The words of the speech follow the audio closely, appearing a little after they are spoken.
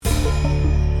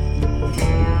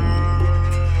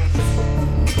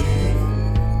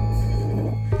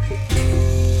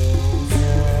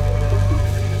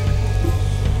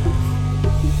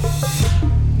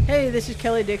this is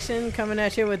Kelly Dixon coming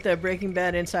at you with the Breaking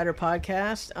Bad Insider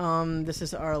Podcast. This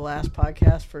is our last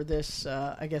podcast for this,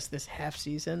 I guess, this half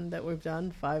season that we've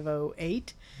done,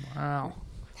 508. Wow.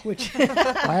 Which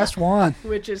Last one.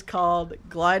 which is called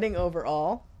Gliding Over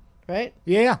All, right?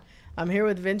 Yeah. I'm here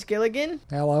with Vince Gilligan.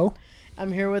 Hello.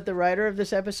 I'm here with the writer of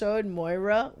this episode,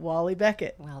 Moira Wally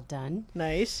Beckett. Well done.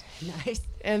 Nice. Nice.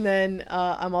 And then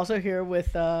I'm also here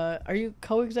with, are you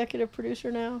co-executive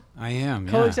producer now? I am,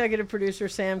 yeah. Co-executive producer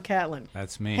Sam Catlin.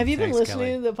 That's me. Have you been Thanks,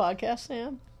 listening Kelly. to the podcast,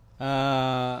 Sam?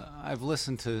 I've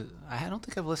listened to... I don't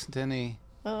think I've listened to any...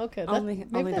 Oh, okay. Only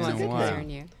maybe the that's a ones good that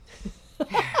thing.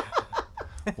 concern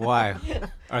you. Why?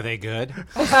 Are they good?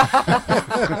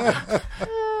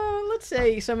 Let's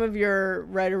say some of your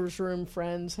writer's room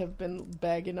friends have been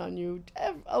bagging on you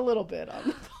a little bit on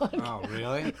the podcast. Oh,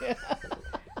 really? Yeah.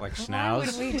 Like Why would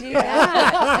schnauz? we do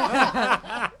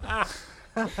that?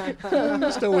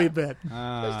 Just a wee bit.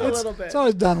 Just a little bit. It's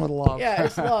always done with love. Yeah,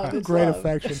 it's love. It's Great love.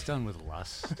 affection. It's done with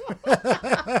lust.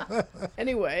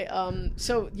 Anyway,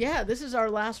 so yeah, this is our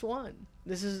last one.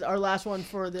 This is our last one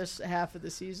for this half of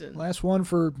the season. Last one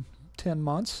for 10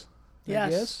 months, Yes. I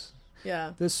guess.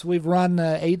 Yeah. We've run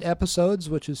 8 episodes,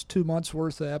 which is 2 months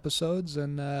worth of episodes,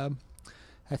 and I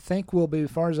think we'll be, as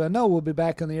far as I know, we'll be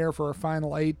back in the air for our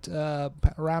final 8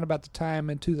 around about the time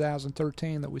in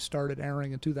 2013 that we started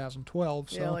airing in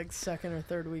 2012. So. Yeah, like second or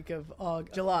third week of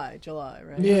July,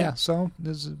 right? Yeah, so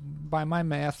this is, by my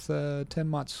math, 10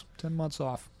 months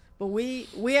off. But we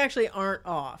actually aren't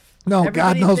off. No,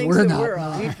 Everybody God knows thinks we're that not. We're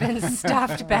off. We've been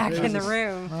stuffed back in the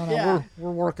room. No, Yeah. we're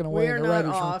working away We in are the not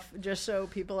writers' room. off, just so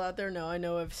people out there know. I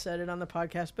know I've said it on the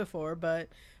podcast before, but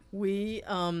we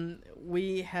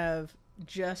have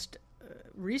just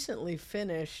recently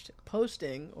finished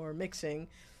posting or mixing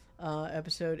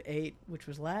episode 8, which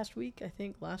was last week, I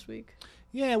think. Last week?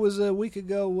 Yeah, it was a week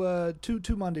ago,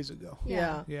 two Mondays ago.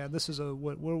 Yeah. Yeah, this is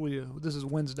what are we? This is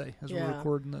Wednesday as Yeah. we're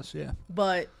recording this. Yeah.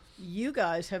 But you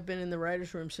guys have been in the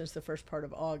writer's room since the first part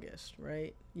of August,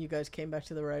 right? You guys came back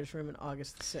to the writer's room in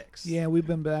August the 6th. Yeah, we've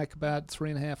been back about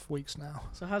 3.5 weeks now.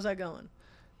 So how's that going?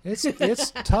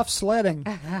 It's tough sledding,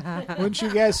 wouldn't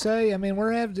you guys say? I mean,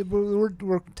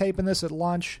 we're taping this at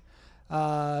lunch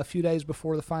a few days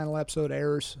before the final episode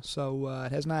airs, so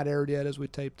it has not aired yet as we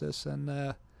tape this,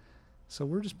 and so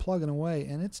we're just plugging away,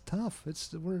 and it's tough.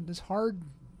 It's hard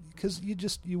because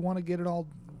you want to get it all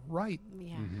right.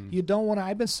 Yeah. You don't want to.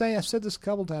 I've said this a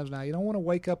couple times now. You don't want to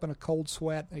wake up in a cold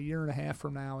sweat a year and a half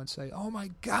from now and say, "Oh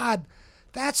my God,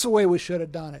 that's the way we should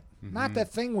have done it. Not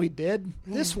that thing we did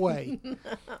this way."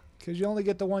 Because you only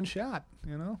get the one shot,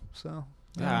 So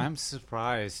Yeah, I'm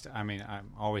surprised. I mean,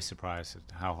 I'm always surprised at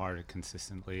how hard it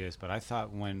consistently is. But I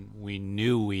thought when we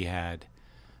knew we had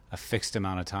a fixed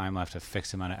amount of time left, a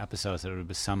fixed amount of episodes, that it would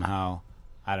be somehow,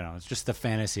 I don't know, it's just the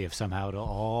fantasy of somehow it'll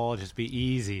all just be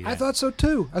easy. I thought so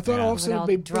too. I thought Yeah. all of a It sudden would all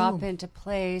it'd be drop boom. into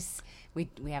place. We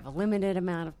have a limited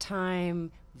amount of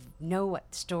time. Know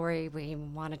what story we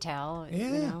want to tell.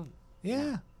 Yeah.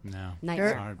 Yeah. No, Nightmare.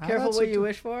 it's hard. Careful thought so what you too.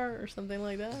 wish for or something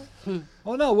like that?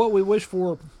 Oh no, what we wish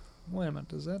for. Wait a minute,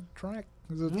 does that track?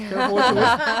 Is it careful what you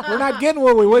wish? We're not getting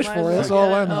what we wish Might for. as That's well all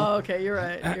get I it. know. Oh, okay, you're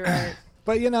right. You're right.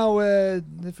 But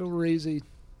if it were easy,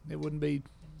 it wouldn't be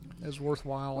as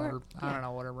worthwhile, or I don't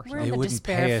know, whatever. We're So. in They the wouldn't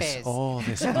despair pay phase. us all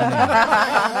this money.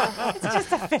 It's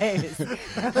just a phase.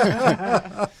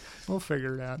 We'll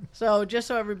figure it out. So just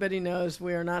so everybody knows,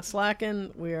 we are not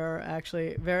slacking. We are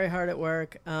actually very hard at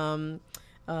work.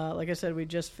 Like I said, we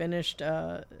just finished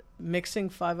mixing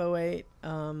 508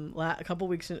 a couple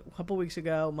weeks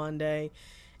ago, Monday,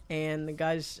 and the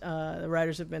guys, the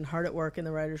writers have been hard at work in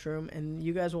the writers' room, and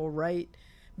you guys will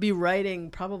be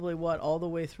writing probably all the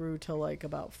way through till like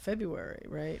about February,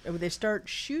 right? They start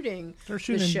shooting They're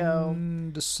shooting the show.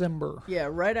 in December. Yeah,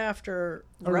 right after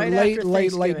Or after late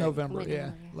Thanksgiving. November. Late Yeah. November,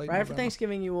 yeah. Late Right after November.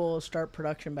 Thanksgiving, you will start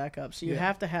production back up. So you Yeah.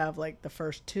 have to have like the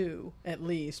first 2 at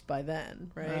least by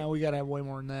then, right? We got to have way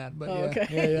more than that. But Oh, yeah,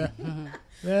 okay.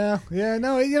 yeah.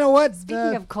 No, you know what?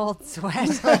 Speaking of cold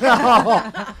sweat,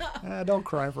 Don't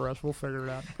cry for us. We'll figure it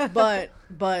out.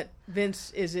 But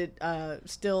Vince, is it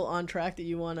still on track that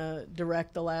you want to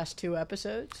direct the last 2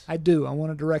 episodes? I do. I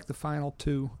want to direct the final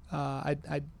 2.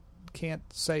 I can't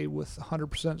say with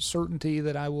 100% certainty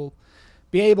that I will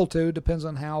be able to. Depends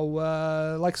on how,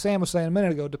 like Sam was saying a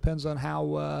minute ago, depends on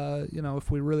how, if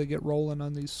we really get rolling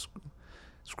on these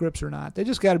scripts or not. They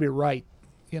just got to be right,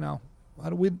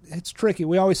 It's tricky.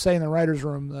 We always say in the writer's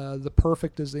room, the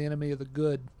perfect is the enemy of the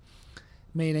good,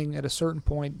 meaning at a certain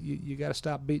point you got to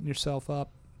stop beating yourself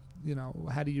up.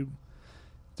 How do you...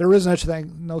 There is no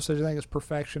such thing as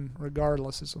perfection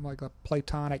regardless. It's like a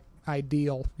platonic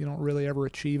ideal. You don't really ever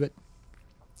achieve it.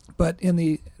 But in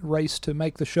the race to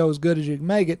make the show as good as you can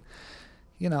make it,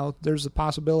 there's a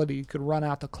possibility you could run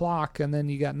out the clock and then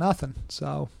you got nothing.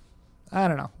 So, I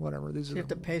don't know. Whatever. You have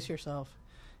to pace yourself.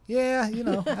 Yeah,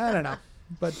 I don't know.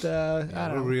 But I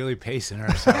don't know. We're really pacing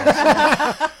ourselves.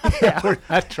 We're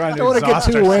not trying to Don't want to get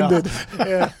exhaust too ourselves. winded.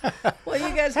 Yeah. Well,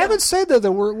 you guys Having said that,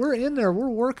 though, we're in there. We're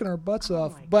working our butts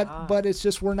off. my But God. but it's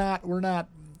just we're not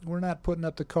putting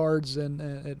up the cards and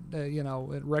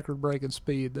at record breaking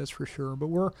speed. That's for sure. But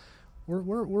we're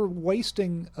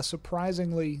wasting a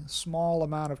surprisingly small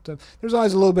amount of time. There's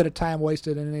always a little bit of time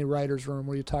wasted in any writer's room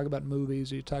where you talk about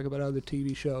movies, or you talk about other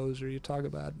TV shows, or you talk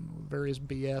about various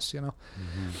BS,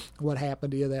 what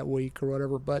happened to you that week or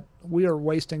whatever. But we are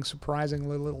wasting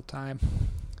surprisingly little time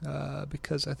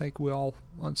because I think we all,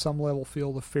 on some level,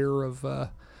 feel the fear of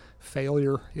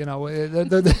failure.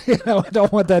 I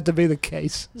don't want that to be the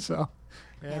case. So,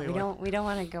 Yeah, anyway. we don't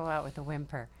want to go out with a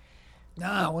whimper. No,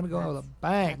 I want to go out with a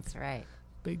bang. That's right.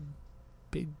 Big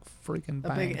freaking a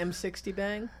bang. big M60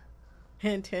 bang.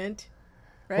 Hint, hint.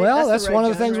 Right? Well, that's the one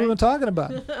right of the things gun, we've been talking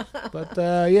about. But,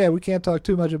 we can't talk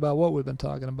too much about what we've been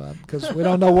talking about because we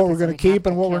don't know what we're going to Because we'd keep have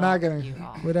and to what we're kill not going you to.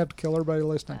 all. We'd have to kill everybody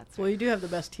listening. That's Well, you do have the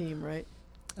best team, right?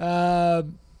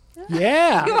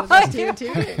 Yeah. The best team in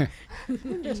TV.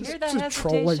 Did you hear that Just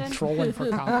hesitation? trolling for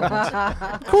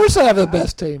compliments. Of course I have the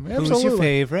best team. Absolutely. Who's your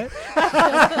favorite?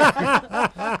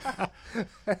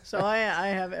 So I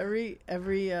have every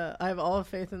I have all the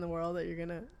faith in the world that you're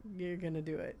gonna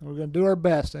do it. We're going to do our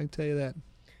best, I can tell you that.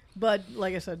 But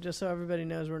like I said, just so everybody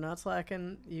knows, we're not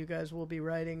slacking. You guys will be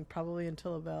writing probably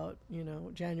until about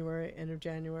January, end of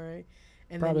January,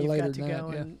 and Probably then you've later got to than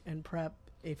go that, and prep.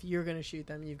 If you're going to shoot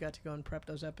them, you've got to go and prep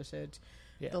those episodes.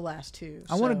 Yeah. The last two.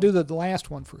 I want to do the last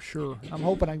one for sure. I'm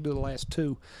hoping I can do the last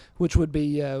two, which would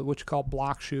be what you call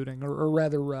block shooting, or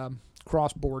rather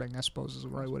cross-boarding, I suppose is the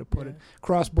right way to put it.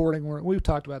 Cross-boarding, we've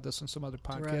talked about this in some other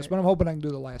podcasts, Right. but I'm hoping I can do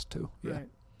the last two. Yeah. Right.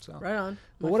 So. Right on.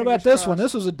 But My what about fingers this one? crossed.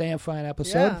 This was a damn fine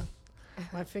episode. Yeah.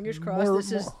 My fingers crossed. More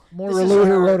this is Relu,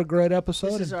 who our- wrote a great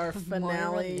episode. This is our Moira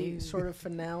finale, Lou. sort of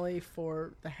finale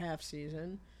for the half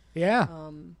season. Yeah.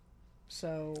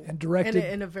 So And directed-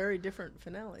 and a very different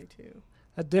finale too.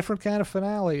 A different kind of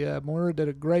finale. Moira did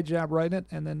a great job writing it,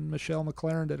 and then Michelle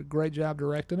McLaren did a great job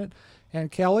directing it.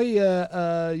 And Kelly,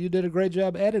 you did a great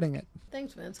job editing it.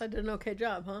 Thanks, Vince. I did an okay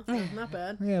job, huh? Not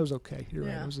bad. Yeah, it was okay. You're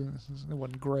Yeah. right. It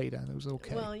wasn't great. It was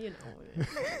okay. Well, No, it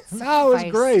was Sufficed.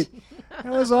 great. It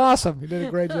was awesome. You did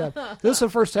a great job. This is the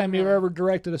first time you've ever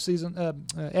directed a season,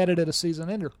 edited a season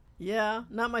ender. yeah,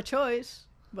 not my choice,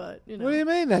 but What do you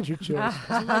mean that's your choice?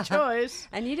 it's my choice.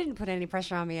 And you didn't put any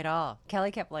pressure on me at all.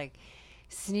 Kelly kept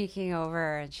sneaking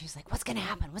over, and she was like, "What's gonna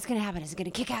happen? What's gonna happen? Is it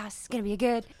gonna kick ass? Is it gonna be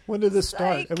good?" When did this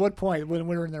start? Psych. At what point? When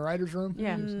we were in the writer's room?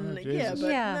 Yeah. Oh, Yeah, Jesus. but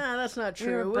Yeah. nah, that's not We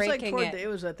true. were It was like breaking toward it. it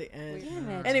was at the end.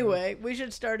 Yeah. Anyway, we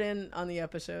should start in on the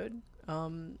episode.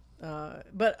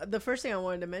 But the first thing I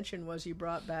wanted to mention was you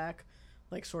brought back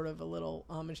sort of a little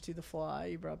homage to The Fly.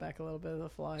 You brought back a little bit of The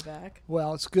Fly back.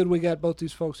 Well, it's good we got both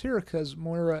these folks here because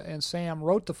Moira and Sam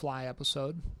wrote the Fly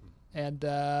episode, and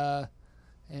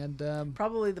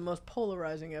Probably the most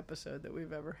polarizing episode that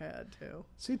we've ever had, too.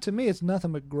 see, to me, it's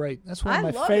nothing but great. That's one of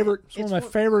I my love favorite. it. It's one It's of my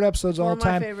one- favorite episodes all One the of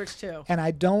my time. favorites, too. And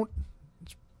I don't.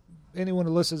 Anyone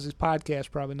who listens to this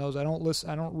podcast probably knows I don't listen.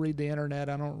 I don't read the internet.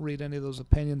 I don't read any of those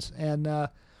opinions. And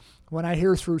when I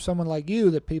hear through someone like you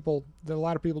that a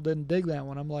lot of people didn't dig that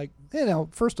one, I'm like,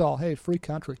 first of all, hey, free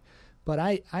country. But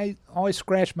I always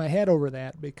scratch my head over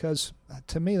that because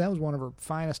to me that was one of her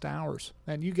finest hours.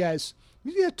 And you guys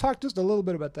talk just a little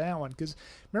bit about that one because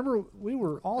remember we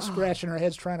were all scratching our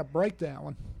heads trying to break that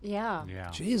one. Yeah.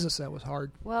 Yeah. Jesus, that was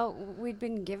hard. Well, we'd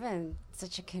been given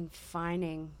such a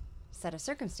confining set of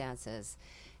circumstances.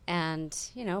 And,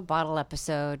 bottle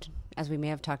episode, as we may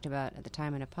have talked about at the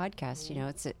time in a podcast,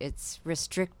 it's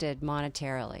restricted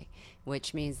monetarily,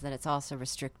 which means that it's also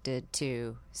restricted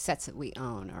to sets that we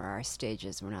own or our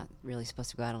stages. We're not really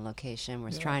supposed to go out on location. We're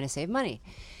trying to save money.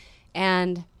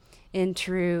 And in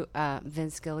true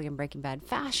Vince Gilligan Breaking Bad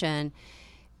fashion,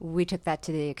 we took that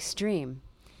to the extreme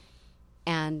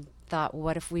and thought,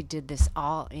 what if we did this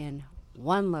all in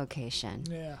one location?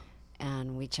 Yeah.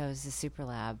 And we chose the Super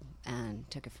Lab and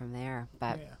took it from there.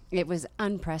 But Yeah. it was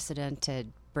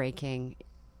unprecedented breaking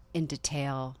in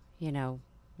detail.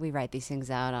 We write these things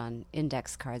out on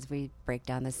index cards. We break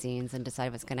down the scenes and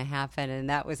decide what's going to happen. And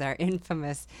that was our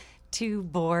infamous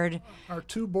two-board Our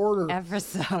two-border.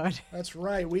 episode. That's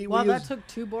right. We That used, took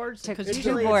two boards? Took 'Cause two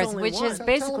usually it's boards, only which one. is Tell 'em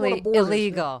what a basically board is,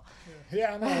 illegal.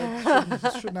 Yeah, no,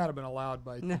 it should not have been allowed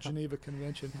by the Geneva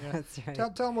Convention. Yeah. That's right. Tell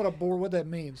them what that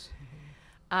means.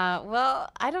 Well,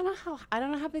 I don't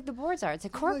know how big the boards are. It's a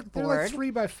cork They're board. like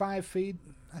 3 by 5 feet.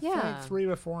 I Yeah. think 3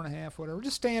 by 4.5, whatever.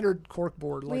 Just standard cork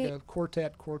board, like We- a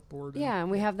quartet cork board. Yeah,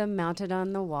 and we have them mounted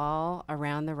on the wall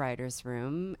around the writer's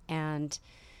room, and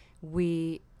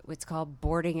it's called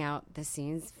boarding out the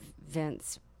scenes.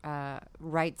 Vince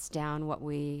writes down what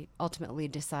we ultimately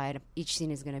decide each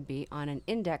scene is going to be on an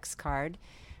index card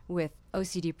with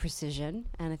OCD precision,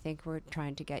 and I think we're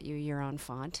trying to get you your own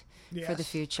font for the Yes.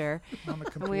 future. On the And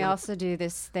we computer. also do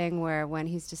this thing where when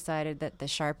he's decided that the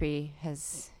Sharpie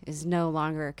is no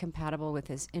longer compatible with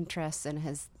his interests and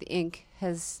the ink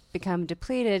has become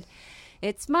depleted,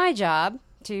 it's my job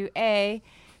to A,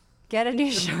 get a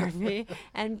new Sharpie,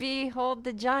 and B, hold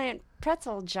the giant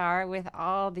pretzel jar with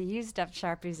all the used up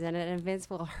Sharpies in it, and Vince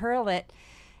will hurl it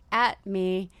at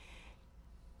me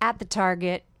at the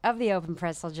target of the open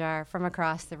pretzel jar from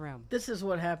across the room. This is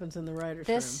what happens in the writer's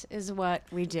This is what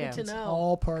we do. room. Good to know.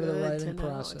 all part of the Good writing to know.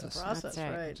 process. It's a process, That's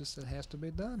right. right? Just it has to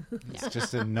be done. It's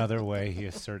just another way he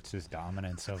asserts his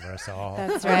dominance over us all.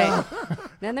 That's right.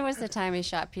 Then there was the time he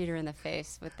shot Peter in the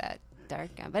face with that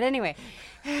dart gun. But anyway,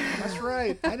 That's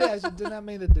right. I did not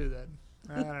mean to do that.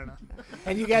 I don't know.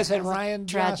 And you guys had Ryan tragic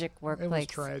Johnson. It was workplace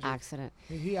tragic. accident.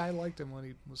 I liked him when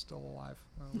he was still alive.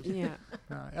 Yeah.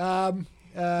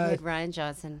 We With Ryan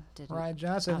Johnson did an Ryan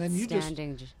Johnson. And then you just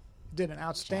outstanding did an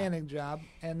outstanding job,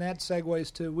 and that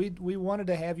segues to we wanted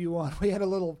to have you on. We had a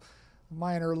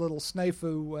minor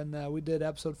snafu when we did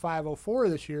episode 504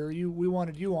 this year. We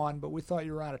wanted you on, but we thought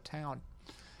you were out of town.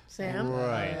 Sam?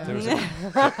 Right. Yeah. There was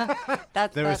a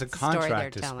That's there was a the story they're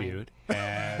contract telling. dispute,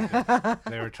 and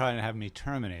they were trying to have me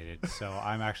terminated. So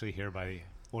I'm actually here by the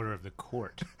order of the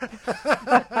court.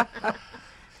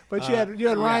 But you had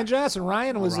Ryan Johnson.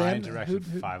 Ryan was Ryan in directed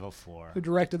 504. who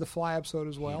directed the Fly episode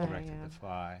as He well. directed The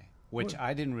Fly, which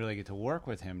I didn't really get to work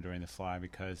with him during The Fly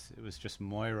because it was just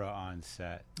Moira on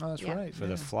set Oh, that's Yeah. right. for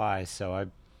The Fly. So I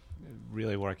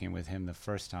really working with him the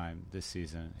first time this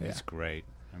season. Yeah. It's great.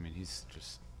 I mean, he's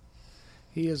just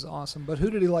He is awesome. But who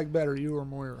did he like better, you or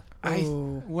Moira?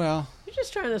 well. You're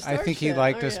just trying to I start think he shit,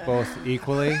 liked aren't us ya? both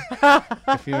equally.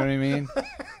 If you know what I mean.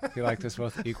 He liked us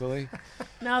both equally.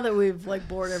 Now that we've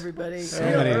bored everybody So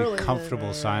real many early,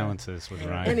 comfortable silences with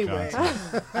Ryan Anyway,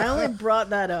 Johnson. I only brought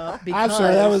that up because I'm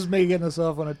sorry, that was me getting us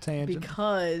off on a tangent.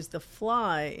 because The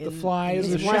Fly. The Fly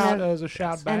is is a one shout, of- as a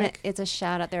shout And back. it's a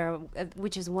shout out there,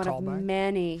 which is one Callback. of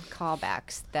many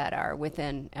callbacks that are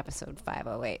within episode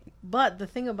 508. But the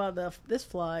thing about this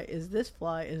fly is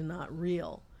not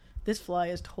real. This fly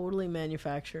is totally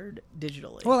manufactured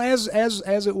digitally. Well, as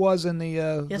it was in the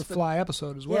Yes, the but- Fly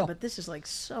episode as yeah, well. but this is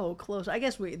so close. I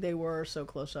guess they were so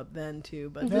close up then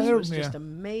too, but Yeah, this they're- was just yeah.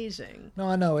 amazing. No,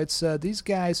 I know. It's these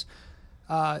guys.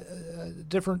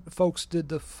 Different folks did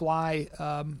the Fly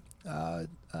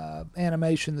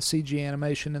animation, the CG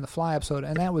animation in the Fly episode,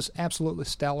 and that was absolutely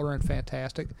stellar and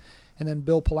fantastic. And then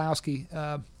Bill Pulowski.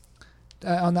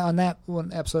 On that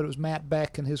one episode, it was Matt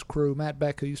Beck and his crew. Matt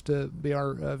Beck, who used to be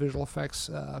our visual effects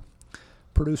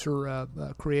producer,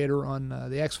 creator on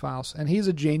the X-Files. And he's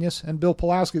a genius, and Bill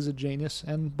Pulowski's a genius.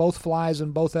 And both flies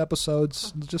in both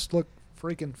episodes just look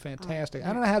freaking fantastic.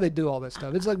 I don't know how they do all that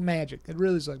stuff. It's like magic. It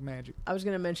really is like magic. I was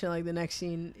going to mention the next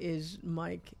scene is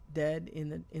Mike dead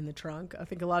in the trunk. I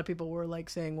think a lot of people were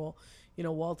saying, well,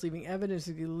 Walt's leaving evidence.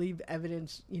 Did he leave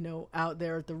evidence, out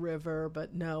there at the river?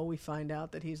 But no, we find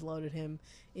out that he's loaded him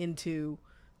into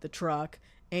the truck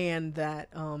and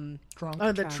that Trunk.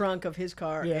 the trunk of his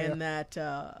car, Yeah, and that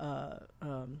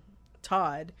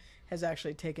Todd has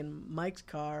actually taken Mike's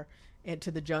car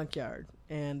to the junkyard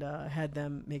and had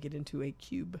them make it into a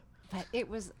cube. But it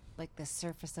was like the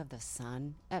surface of the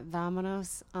sun at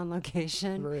Vamonos on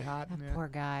location. Very hot. That Yeah. poor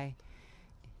guy.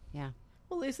 Yeah.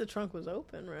 Well, at least the trunk was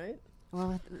open, right?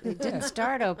 Well, it didn't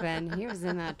start open. He was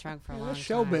in that trunk for a long That's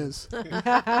time. showbiz.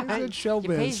 He's in You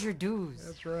pays showbiz. your dues.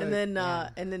 That's right.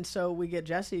 And then so we get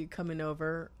Jesse coming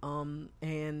over,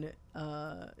 and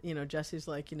Jesse's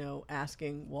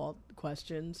asking Walt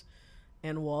questions,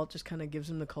 and Walt just kind of gives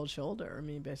him the cold shoulder. I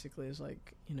mean, basically is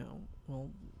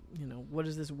what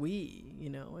is this we?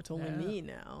 It's only Yeah. me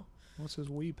now. What's his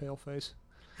wee pale face?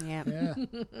 Yeah. Yeah.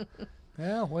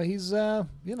 Yeah, well, he's,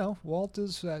 Walt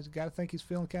is, got to think he's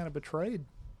feeling kind of betrayed,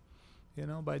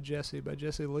 by Jesse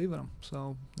leaving him.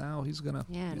 So now he's going to,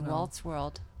 Yeah, in Walt's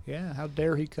world. Yeah, how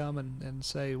dare he come and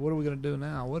say, what are we going to do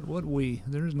now? What we?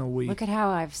 There is no we. Look at how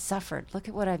I've suffered. Look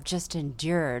at what I've just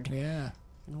endured. Yeah.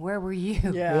 And where were you?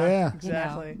 Yeah.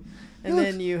 Exactly. And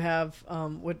then you have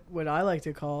what I like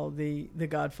to call the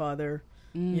Godfather,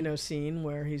 scene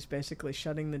where he's basically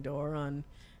shutting the door on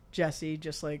Jesse,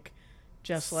 just like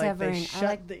Severing. they shut I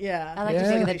like Yeah. to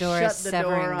think of the they door shut as the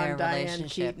severing door their on Diane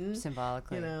relationship Keaton,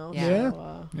 symbolically. Yeah. Yeah.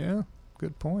 So, Yeah,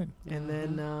 good point. and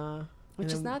then Well, Which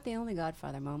And is then- not the only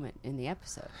Godfather moment in the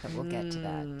episode, but we'll get to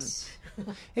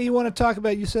that. Hey, you want to talk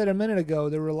about, you said a minute ago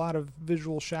there were a lot of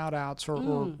visual shout-outs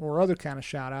or other kind of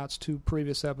shout-outs to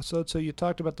previous episodes. So you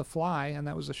talked about The Fly, and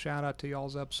that was a shout-out to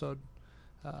y'all's episode,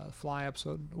 Fly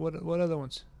episode. What other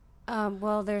ones?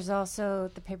 Well, there's also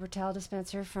the paper towel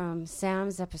dispenser from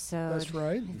Sam's episode. That's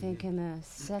right. I think in the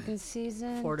second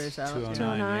season. 4 days out. 209.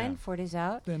 209, Yeah. 4 days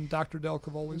out. In Dr. Del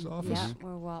Cavoli's office. Yeah,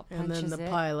 where Walt And punches then the it.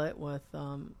 pilot with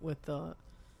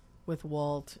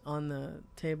Walt on the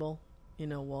table. You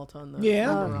know, Walt on the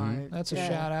Yeah. on the Oh. ride. That's a Yeah.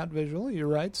 shout-out visually. You're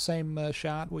right. Same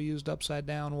shot we used upside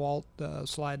down, Walt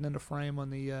sliding into frame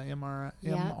on the MRI,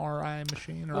 Yeah. MRI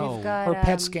machine or, Oh. We've got, or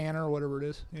PET scanner or whatever it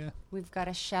is. Yeah. We've got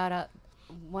a shout out.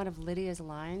 One of Lydia's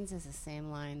lines is the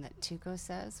same line that Tuco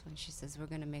says when she says, "We're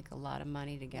going to make a lot of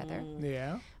money together."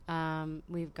 Yeah.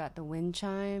 We've got the wind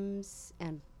chimes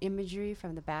and imagery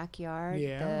from the backyard.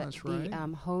 Yeah, that's right.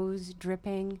 The hose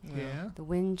dripping, Yeah. the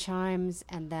wind chimes,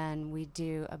 and then we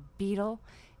do a beetle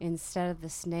instead of the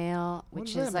snail, What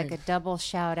which does is that like mean? a double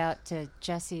shout out to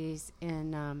Jesse's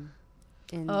in.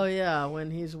 Oh yeah, when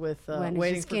he's with When he's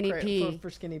waiting with Skinny P. for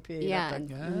Skinny P. Yeah,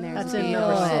 That's and there's That's a in beetle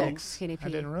number and 6. Skinny P. I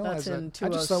didn't realize That's in that. I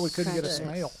just thought we couldn't get a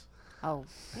 206. snail. Oh,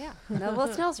 yeah. No,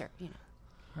 well, snails are,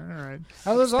 All right.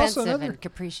 Oh, there's also expensive another. and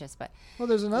capricious, but Well,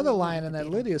 there's another Ooh, line the in that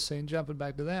beetle. Lydia scene. Jumping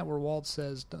back to that, where Walt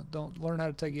says, "Don't learn how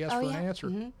to take yes oh for yeah, an answer,"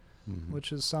 mhm.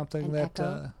 which is something An that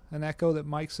echo. an echo that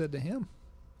Mike said to him.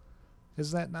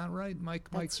 Is that not right? Mike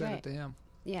That's said right. it to him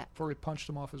Yeah. before he punched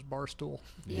him off his bar stool.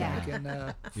 Yeah. Back in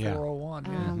Yeah. 401.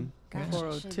 Yeah. Gosh, I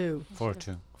 402.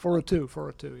 should- 4-2.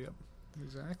 402. Yep.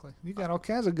 Exactly. You got all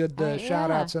kinds of good Yeah. shout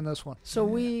outs in this one. So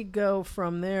we go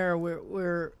from there.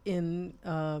 We're in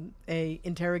a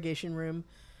interrogation room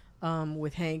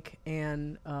with Hank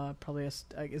and probably is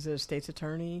it a state's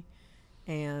attorney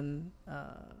and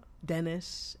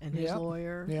Dennis and his Yeah.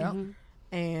 lawyer. Yeah. Mhm.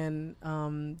 And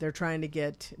they're trying to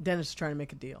get Dennis is trying to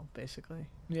make a deal basically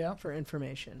Yeah. for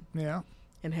information, Yeah.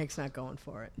 and Hank's not going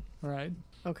for it. Right.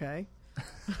 Okay.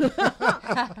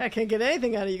 I can't get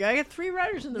anything out of you guys. I got 3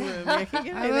 writers in the room. I can't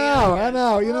get I anything out of you know. I guys.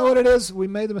 know. You know what it is? We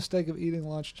made the mistake of eating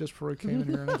lunch just before we came in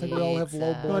here, and I think we all have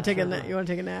low Pizza. blood You want to take a sugar. nap? You want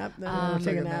to take a nap? No, you want to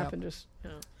take a nap and just. You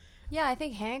know. Yeah, I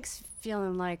think Hank's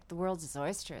feeling like the world's his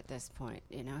oyster at this point.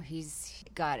 He's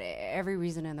got every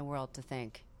reason in the world to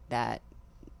think that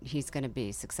he's going to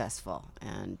be successful,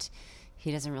 and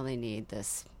he doesn't really need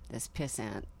this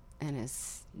pissant and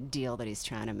his deal that he's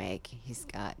trying to make. He's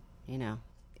got,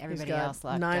 everybody He's got else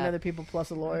locked 9 up. other people plus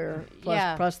a lawyer,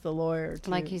 Yeah. plus the lawyer.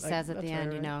 Too. Like he says at that's the right,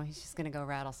 end, right. he's just going to go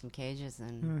rattle some cages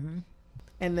and Mm-hmm.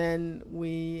 And then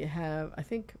we have, I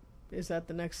think, is that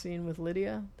the next scene with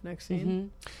Lydia? The next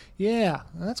scene? Yeah,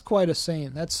 that's quite a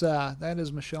scene. That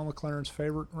is Michelle McLaren's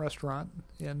favorite restaurant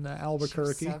in She Albuquerque.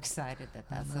 was so excited that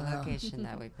that's the location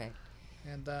that we picked.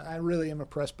 And I really am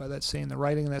impressed by that scene. The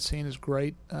writing in that scene is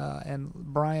great. And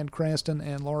Bryan Cranston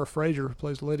and Laura Frazier, who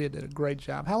plays Lydia, did a great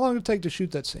job. How long did it take to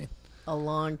shoot that scene? A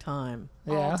long time.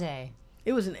 All day.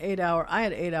 It was an 8-hour. I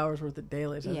had 8 hours worth of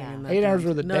dailies. I Yeah. think, in that 8 hours time.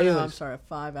 worth of No, I'm dailies. sorry,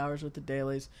 5 hours worth of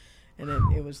dailies, and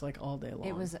it was like all day long.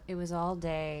 It was all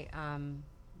day.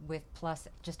 With plus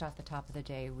just off the top of the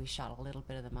day, we shot a little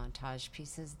bit of the montage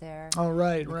pieces there. Oh,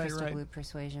 right, The right, Crystal right. Blue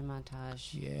Persuasion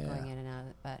montage, Yeah. going in and out of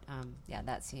it. But yeah,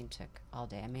 that scene took all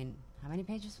day. I mean, how many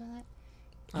pages was that?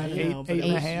 I don't Eight- know, but eight it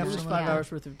and a was- half, It was something 5 like that.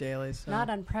 hours worth of dailies. So. Not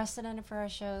unprecedented for our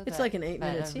show. It's but- like an but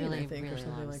 8-minute a scene, really, I think, or really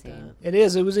something long like scene. that. It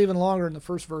is. It was even longer in the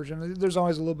first version. There's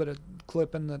always a little bit of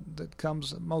clipping that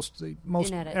comes. Most In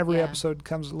edit, every yeah. episode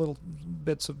comes little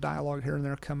bits of dialogue here and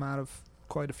there come out of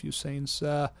quite a few scenes.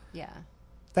 Yeah.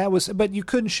 That was, but you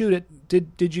couldn't shoot it.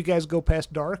 Did you guys go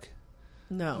past dark?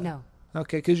 No. No,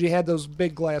 Okay, because you had those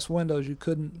big glass windows. You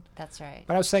couldn't. that's right.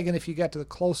 But I was thinking if you got to the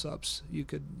close-ups, you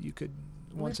could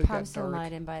once we it got pumped some dark.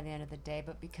 light in by the end of the day,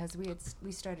 but because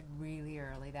we started really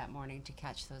early that morning to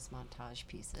catch those montage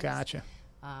pieces. Gotcha.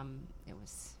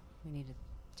 We needed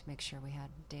to make sure we had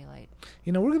daylight.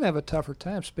 You know, we're gonna have a tougher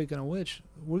time. Speaking of which,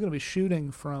 we're gonna be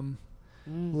shooting from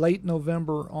Mm. late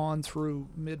November on through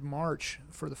mid-March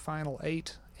for the final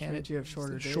 8. And Means you have it's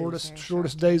shorter the days. shortest Very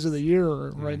shortest short days of the year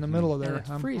are right in the middle of And there. it's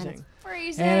I'm- freezing.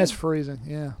 Freezing. And it's freezing.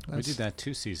 Yeah, We that's- did that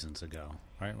 2 seasons ago,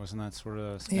 right? Wasn't that sort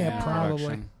of Yeah, standard probably.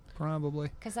 production? Probably.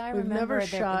 Because I We've remember never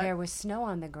shot- there was snow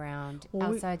on the ground Well,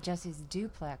 we- outside Jesse's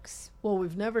duplex. Well,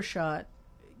 we've never shot,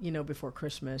 before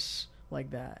Christmas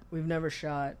like that. We've never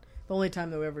shot. The only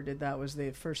time that we ever did that was the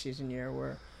first season year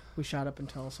where we shot up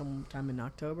until sometime in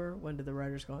October. When did the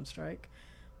writers go on strike?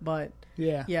 But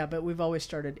Yeah. but we've always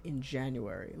started in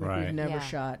January. Like, Right. We've never Yeah.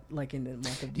 shot like in the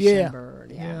month of Yeah. December or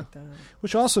anything Yeah. like that.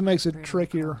 Which also makes it Freezing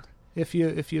trickier. cold. if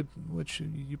you, which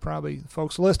you probably,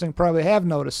 folks listening probably have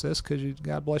noticed this, because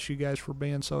God bless you guys for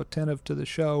being so attentive to the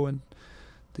show and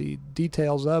the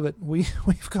details of it. We've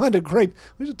gone to great.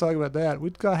 We should talk about that.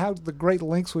 We've got how the great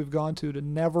lengths we've gone to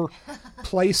never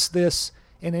place this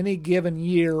in any given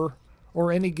year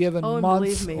or any given month.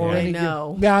 Believe me, or they any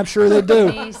know. Yeah, I'm sure they do.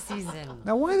 Any season.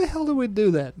 Now, why the hell did we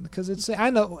do that? Because it's, I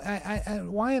know,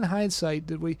 why in hindsight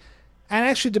did we? And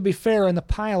actually, to be fair, in the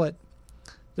pilot,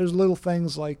 there's little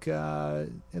things like in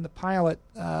the pilot,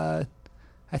 I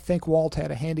think Walt had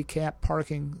a handicap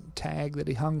parking tag that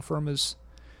he hung from his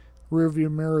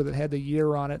rearview mirror that had the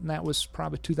year on it, and that was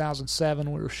probably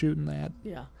 2007 we were shooting that.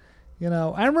 Yeah. You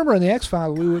know, I remember in the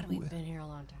X-Files We've been here a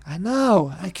long time. I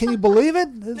know. Can you believe it?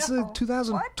 It's No.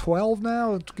 2012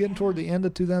 now. It's getting toward the end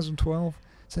of 2012.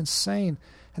 It's insane.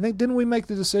 I think, didn't we make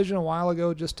the decision a while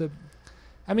ago just to?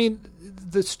 I mean,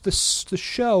 the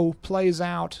show plays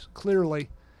out clearly.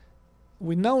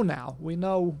 We know now. We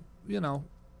know. You know,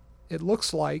 it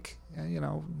looks like. You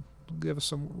know, give us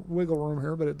some wiggle room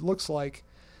here, but it looks like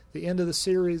the end of the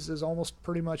series is almost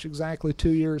pretty much exactly 2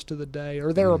 years to the day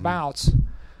or thereabouts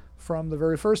from the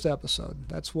very first episode.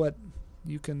 That's what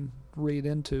you can read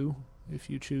into if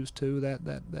you choose to.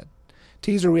 That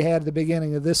teaser we had at the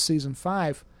beginning of this season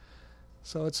 5.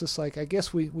 So it's just like, I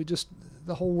guess we just,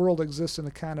 the whole world exists in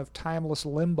a kind of timeless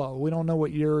limbo. We don't know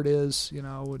what year it is. You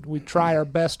know, we try our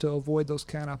best to avoid those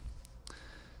kind of,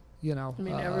 you know, I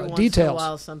mean, every once details. in a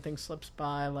while something slips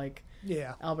by, like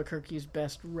Yeah. Albuquerque's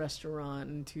best restaurant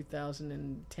in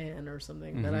 2010 or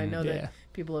something. But I know Yeah. that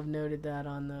people have noted that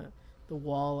on the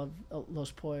wall of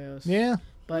Los Pollos. Yeah.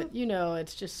 But, you know,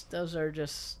 it's just, those are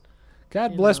just...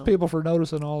 God You bless know. people for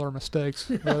noticing all our mistakes.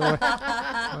 By the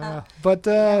way. But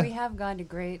Yeah, we have gone to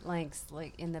great lengths,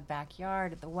 like in the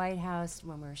backyard at the White House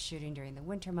when we were shooting during the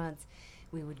winter months.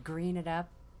 We would green it up,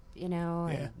 you know,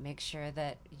 Yeah. and make sure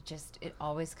that it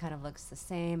always kind of looks the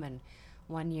same. And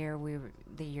one year,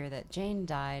 the year that Jane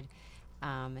died,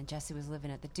 and Jesse was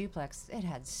living at the duplex, it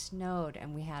had snowed,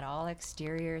 and we had all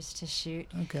exteriors to shoot.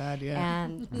 oh God, yeah.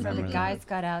 And so the Remember that. guys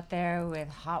got out there with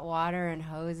hot water and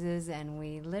hoses, and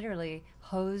we literally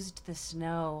hosed the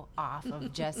snow off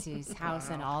of Jesse's house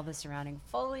and all the surrounding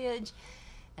foliage,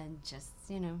 and just,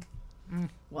 you know, made it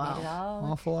Wow.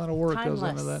 all Awful lot of work goes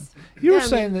into that. timeless. You were Yeah, I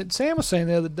saying that Sam was saying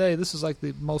the other day this is like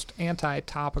the most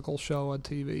anti-topical show on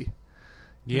TV.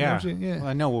 Yeah. Yeah. Well,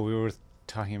 I know what we were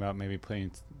talking about, maybe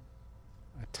putting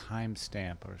a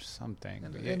timestamp or something.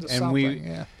 Into and something,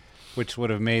 yeah. which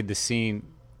would have made the scene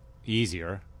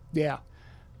easier, Yeah.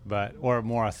 or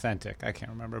more authentic. I can't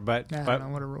remember, but I don't but know,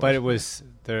 whatever it but was. it was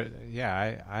there.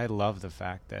 Yeah, I love the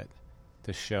fact that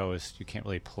the show is, you can't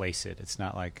really place it. It's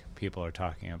not like people are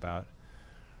talking about,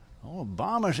 oh,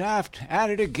 Obama's at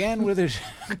it again with his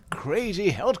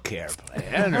crazy healthcare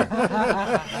plan.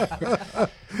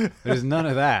 There's none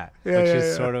of that, Yeah, which yeah, is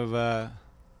yeah. sort of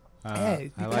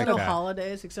Hey, I you like no that.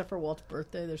 holidays, except for Walt's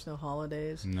birthday. There's no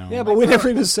holidays. No. Yeah, but we never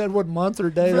even said what month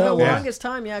or day For that the was. longest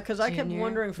time, yeah, because I kept Junior.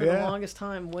 wondering for Yeah. the longest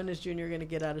time, when is Junior going to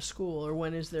get out of school, or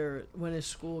when is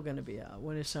school going to be out?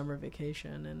 When is summer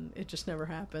vacation? And it just never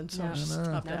happened. So No. I just I know.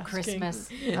 stopped No asking. Christmas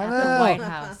I at know. the White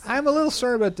House. I'm a little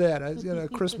sorry about that. A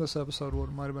Christmas episode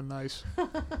might have been nice. Yeah,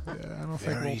 I don't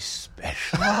think Very we'll,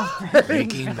 special.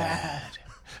 Breaking Bad.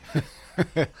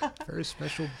 very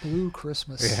special blue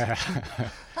Christmas. Yeah.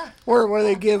 Where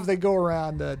they go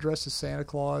around dressed as Santa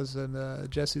Claus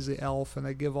and Jesse's the elf, and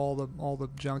they give all the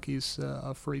junkies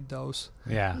a free dose,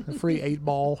 Yeah. a free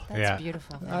 8-ball. That's Yeah.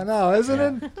 beautiful. I know, isn't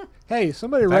Yeah. it? Hey,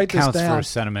 somebody That write this counts down. for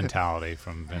sentimentality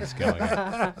from Vince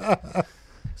Gilligan.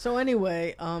 So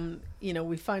anyway,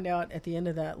 we find out at the end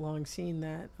of that long scene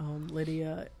that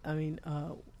Lydia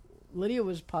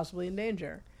was possibly in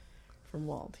danger from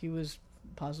Walt. He was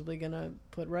possibly going to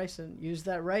use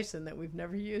that ricin that we've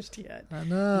never used yet. I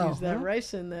know. Use that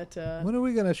ricin that... When are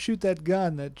we going to shoot that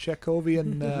gun, that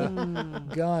Chekhovian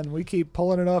gun? We keep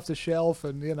pulling it off the shelf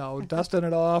and, dusting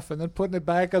it off and then putting it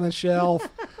back on the shelf.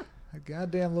 A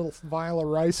goddamn little vial of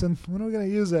ricin. When are we going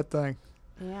to use that thing?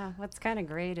 Yeah, what's kind of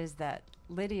great is that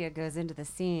Lydia goes into the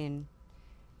scene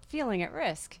feeling at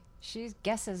risk. She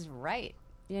guesses right.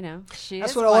 She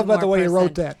That's is what I love one about the more way you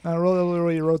wrote person. that. I really love the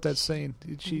way you wrote that scene.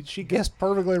 She guessed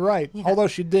perfectly right. Yeah. Although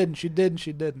she didn't. Well, And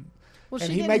she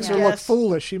he didn't makes her look guess-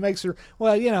 foolish. She makes her, She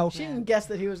didn't guess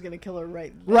that he was going to kill her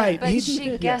right then. Right. But He-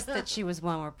 she guessed that she was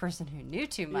one more person who knew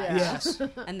too much. Yeah. Yes.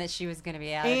 And that she was going to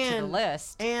be added to the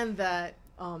list. And that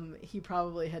he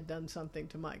probably had done something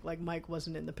to Mike. Like Mike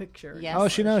wasn't in the picture. Yes. Oh,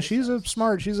 she knows. She's says.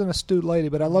 she's an astute lady.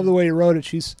 But I love the way you wrote it.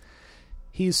 She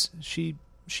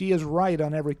is right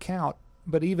on every count.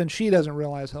 But even she doesn't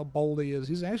realize how bold he is.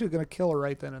 He's actually going to kill her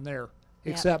right then and there.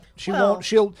 Except she Well-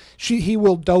 won't. He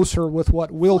will dose her with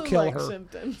what will kill Flu-like her.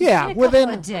 symptoms. Yeah, In a couple of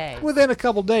within days. within a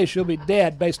couple days she'll be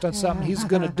dead based on something he's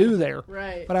going to do there.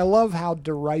 Right. But I love how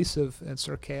derisive and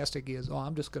sarcastic he is. Oh,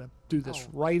 I'm just going to do this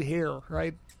right here,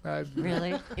 right? Really?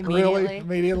 Really? Immediately?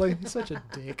 Immediately? He's such a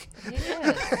dick. He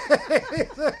is.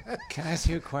 Can I ask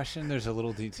you a question? There's a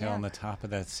little detail Yeah. on the top of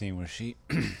that scene where she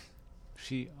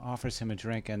she offers him a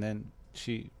drink and then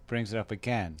she brings it up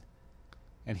again,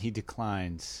 and he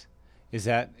declines. Is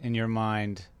that in your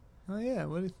mind? Oh yeah.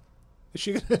 What is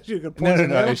she gonna? She gonna No, no, poison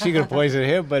no. him? She could poison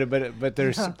him, but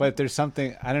there's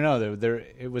something I don't know. There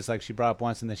it was like she brought up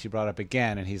once and then she brought up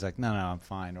again, and he's like, no, I'm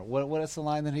fine. Or what is the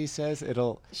line that he says?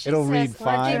 It'll She read says,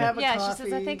 "Why don't you fine. have a yeah, she says,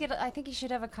 coffee?" I think you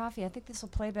should have a coffee. I think this will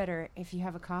play better if you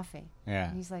have a coffee. Yeah,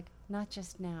 And he's like, not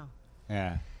just now.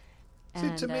 yeah. See,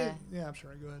 And, to me, yeah. I'm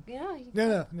sorry. Go ahead.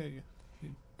 No. You.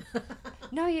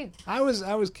 No, you. I was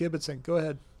kibitzing. Go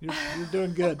ahead. You're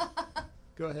doing good.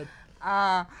 Go ahead.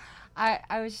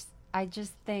 I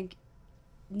just think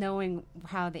knowing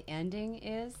how the ending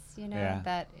is, Yeah.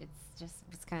 that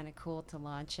it's kind of cool to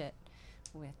launch it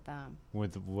with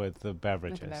With the the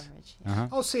beverages. beverage. Uh-huh.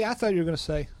 Oh, see, I thought you were going to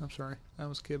say. I'm sorry. I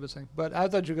was kibitzing, but I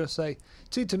thought you were going to say.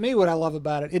 See, to me, what I love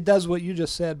about it, it does what you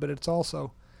just said, but it's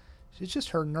just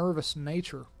her nervous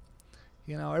nature.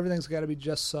 Everything's got to be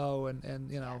just so,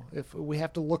 and if we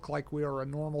have to look like we are a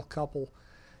normal couple,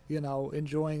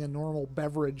 enjoying a normal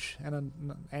beverage and an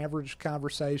average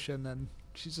conversation, and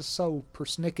she's just so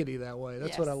persnickety that way.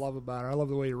 That's what I Yes. love about her. I love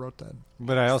the way you wrote that.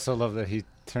 But I also love that he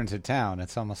turns it down.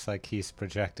 It's almost like he's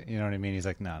projecting. You know what I mean? He's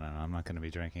like, no, I'm not going to be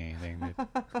drinking anything.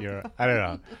 I don't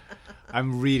know.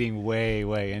 I'm reading way,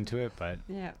 way into it, but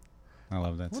Yeah. I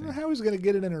love that I wonder scene. how he's going to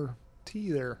get it in her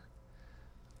tea there.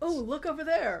 Oh, look over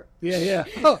there. Yeah.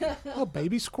 Oh,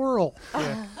 baby squirrel.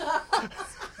 Yeah.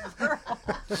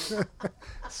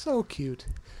 So cute.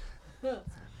 My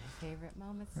favorite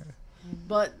moments.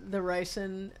 But the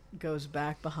ricin goes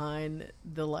back behind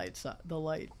the light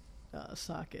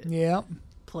socket Yeah.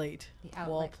 plate, The outlet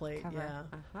wall plate. cover. Yeah.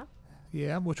 Uh-huh.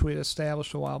 Yeah, which we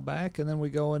established a while back, and then we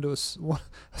go into a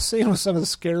scene with some of the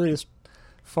scariest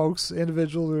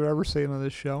individuals we've ever seen on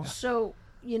this show. So,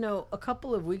 a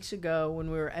couple of weeks ago when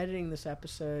we were editing this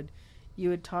episode, you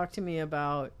had talked to me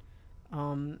about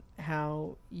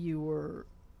how you were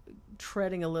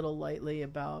treading a little lightly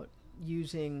about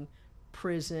using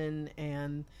prison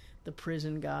and the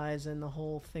prison guys and the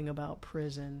whole thing about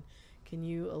prison. Can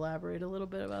you elaborate a little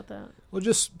bit about that? Well,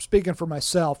 just speaking for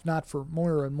myself, not for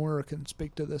Moira, and Moira can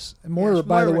speak to this. And Moira,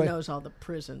 by the Moira way, knows all the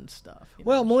prison stuff.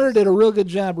 well, Moira did a real good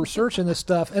job researching this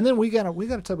stuff, and then we got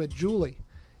to talk about Julie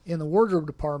in the wardrobe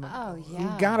department. Oh,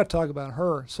 yeah. We got to talk about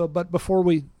her. But before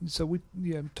we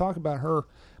talk about her,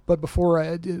 but before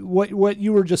what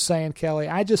you were just saying, Kelly,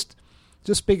 I just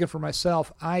speaking for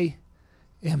myself, I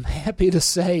am happy to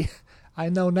say I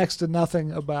know next to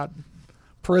nothing about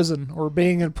prison or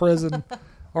being in prison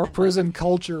or prison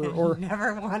culture or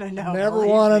Never want to know. never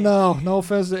want to know. No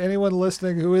offense to anyone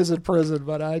listening who is in prison,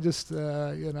 but I just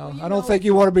I don't think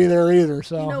you want to be there either.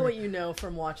 So You know what you know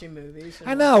from watching movies. And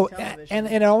I know, watching television. and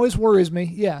it always worries me.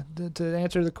 Yeah, to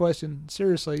answer the question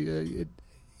seriously,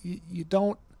 you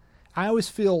don't. I always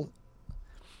feel,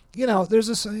 there's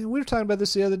this. We were talking about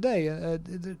this the other day.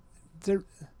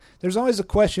 There's always a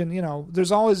question.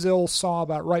 There's always the old saw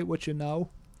about write what you know,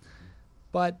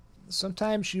 but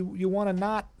sometimes you want to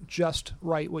not just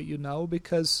write what you know,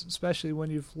 because especially when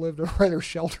you've lived a rather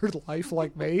sheltered life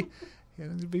like me,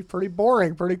 it'd be pretty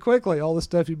boring pretty quickly, all the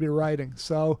stuff you'd be writing.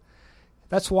 So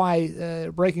that's why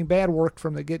Breaking Bad worked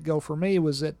from the get-go for me,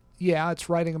 was that, yeah, it's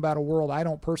writing about a world I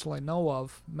don't personally know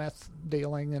of, meth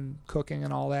dealing and cooking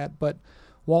and all that, but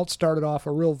Walt started off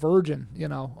a real virgin,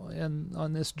 and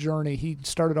on this journey he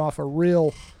started off a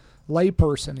real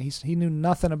layperson. He knew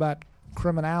nothing about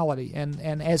criminality, and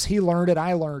as he learned it,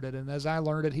 I learned it, and as I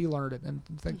learned it, he learned it, and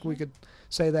I think we could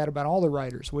say that about all the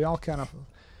writers. We all kind of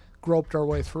groped our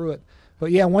way through it.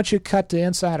 But yeah, once you cut to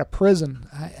inside a prison,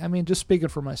 I mean, just speaking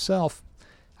for myself,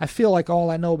 I feel like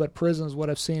all I know about prison is what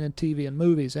I've seen in TV and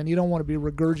movies, and you don't want to be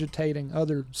regurgitating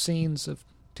other scenes of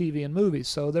TV and movies.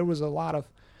 So there was a lot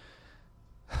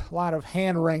of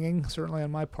hand-wringing, certainly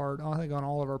on my part, I think on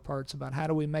all of our parts, about how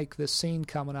do we make this scene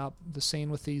coming up, the scene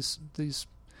with these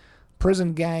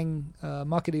prison gang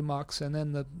muckety-mucks, and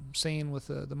then the scene with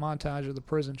the montage of the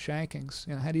prison shankings.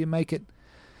 How do you make it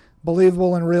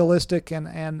believable and realistic, and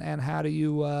how do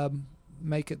you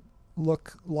make it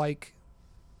look like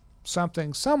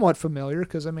something somewhat familiar?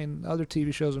 Because, I mean, other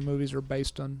TV shows and movies are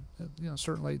based on,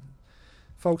 certainly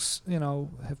folks,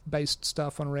 have based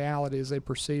stuff on reality as they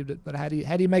perceived it. But how do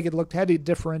you make it look? How do you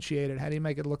differentiate it? How do you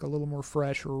make it look a little more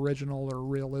fresh or original or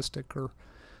realistic or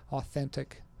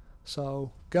authentic?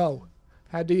 So go.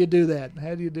 How do you do that?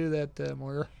 How do you do that,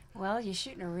 Moira? Well, you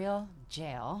shoot in a real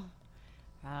jail.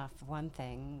 For one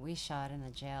thing, we shot in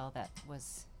a jail that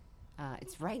was,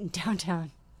 it's right in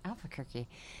downtown Albuquerque,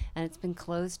 and it's been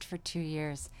closed for 2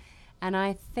 years. And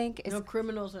I think it's No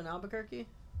criminals in Albuquerque?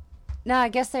 no. I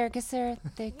guess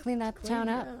they clean that town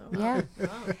up. Yeah.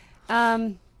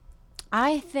 Wow.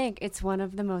 I think it's one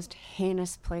of the most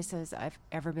heinous places I've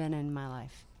ever been in my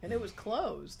life. And it was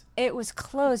closed. It was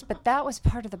closed, but that was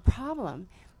part of the problem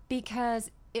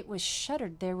because it was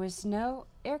shuttered. There was no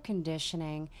air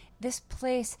conditioning. This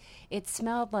place, it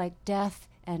smelled like death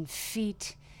and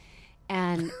feet,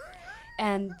 and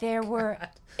there were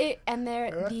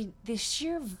the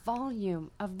sheer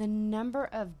volume of the number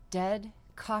of dead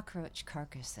cockroach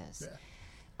carcasses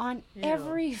on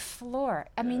every floor.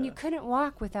 I mean, you couldn't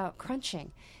walk without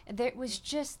crunching. There was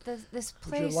just this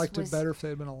place. Would you have liked it better if they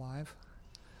had been alive?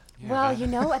 Well,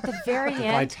 at the very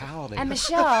end, vitality. and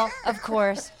Michelle, of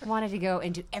course, wanted to go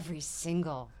into every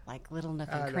single little nook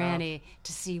and cranny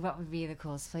to see what would be the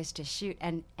coolest place to shoot,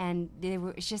 and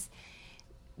it's just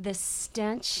the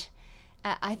stench.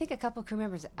 I think a couple of crew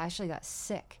members actually got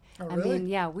sick. Oh,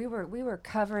 really? I mean, we were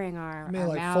covering our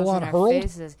like mouths full on and our hurled?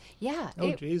 faces. Yeah,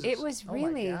 Oh, Jesus. it was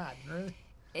really. Oh, my God.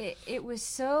 Really? It was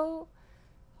so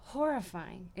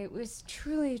horrifying. It was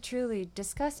truly, truly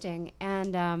disgusting,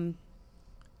 and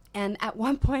at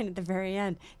one point at the very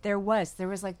end, there was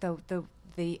like the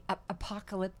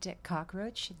apocalyptic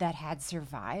cockroach that had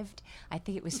survived. I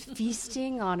think it was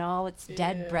feasting on all its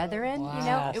dead brethren.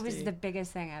 Wow. It was the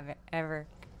biggest thing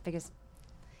biggest.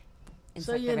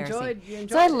 So insect you I've ever seen.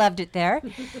 enjoyed So I it. loved it there,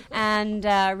 and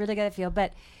really got a feel.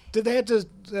 But Did they have to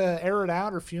air it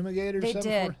out or fumigate it or they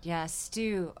something? did, yeah.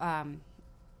 Stu,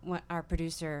 our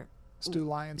producer, Stu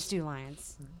Lyons. Stu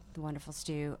Lyons, the wonderful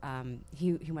Stu,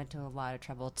 he went to a lot of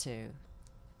trouble to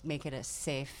make it a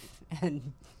safe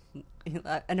and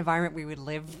an environment we would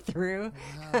live through.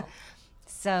 Wow.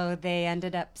 So they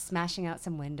ended up smashing out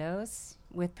some windows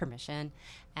with permission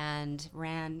and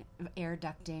ran air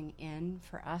ducting in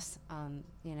for us.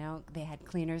 They had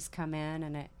cleaners come in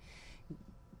and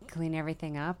clean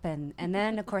everything up. And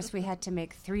then, of course, we had to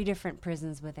make 3 different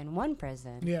prisons within one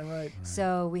prison. Yeah, right.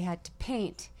 So we had to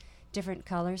paint different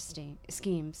color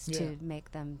schemes Yeah. to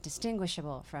make them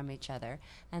distinguishable from each other.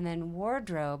 And then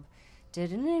wardrobe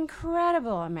did an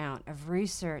incredible amount of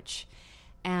research,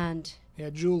 and Yeah,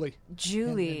 Julie.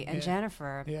 and yeah.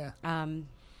 Jennifer, Yeah.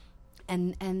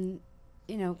 and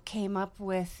came up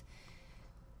with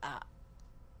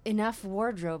enough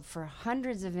wardrobe for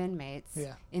hundreds of inmates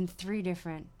Yeah. in 3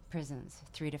 different prisons,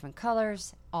 3 different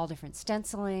colors, all different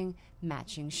stenciling,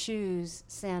 matching shoes,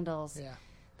 sandals, Yeah.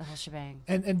 the whole shebang.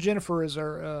 And Jennifer is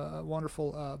our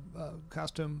wonderful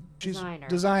costume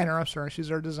Designer. I'm sorry, she's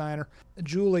our designer.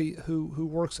 Julie, who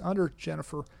works under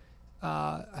Jennifer,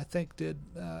 I think did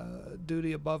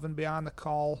duty above and beyond the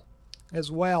call as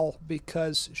well,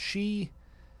 because she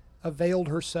availed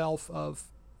herself of.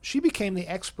 She became the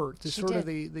expert, of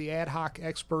the ad hoc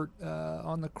expert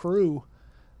on the crew.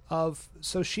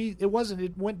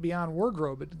 It went beyond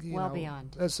wardrobe.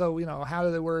 Beyond. So how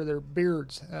do they wear their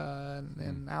beards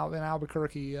in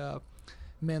Albuquerque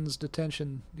men's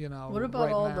detention? What about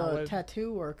right all now. the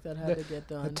tattoo work that had to get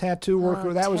done? The tattoo work,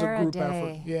 that was a Tara group Day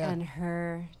effort. Yeah, and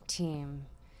her team.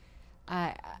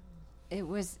 That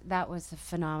was a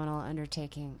phenomenal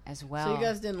undertaking as well. So you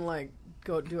guys didn't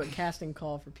go do a casting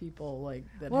call for people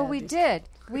that? Well, had we these- did.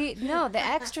 The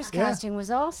extras Yeah. casting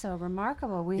was also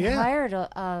remarkable. We Yeah. hired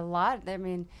a lot. I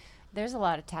mean, there's a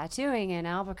lot of tattooing in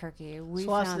Albuquerque. We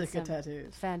found Swastika some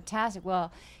tattoos. fantastic.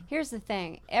 Well, here's the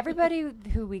thing: everybody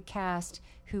who we cast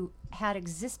who had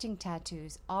existing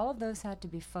tattoos, all of those had to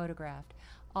be photographed.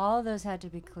 All of those had to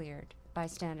be cleared by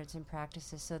standards and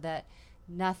practices, so that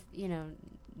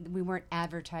we weren't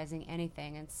advertising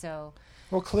anything, and so.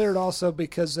 well, cleared also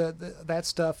because that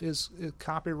stuff is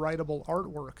copyrightable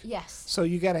artwork. Yes. So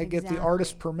you got to get the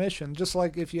artist Exactly. permission. Just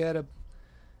like if you had a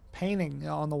painting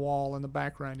on the wall in the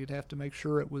background, you'd have to make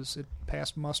sure it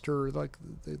passed muster. Like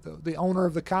the owner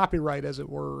of the copyright, as it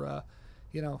were,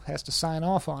 has to sign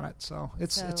off on it. So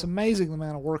it's amazing the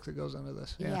amount of work that goes into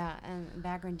this. Yeah, and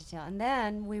background detail. And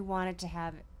then we wanted to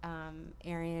have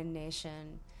Aryan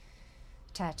Nation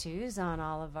tattoos on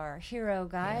all of our hero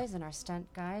guys and our stunt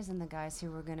guys and the guys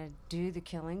who were going to do the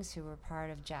killings, who were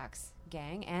part of Jack's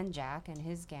gang, and Jack and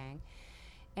his gang.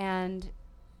 And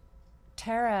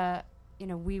Tara,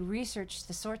 we researched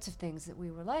the sorts of things that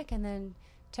we were like, and then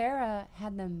Tara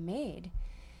had them made.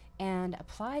 and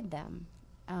applied them.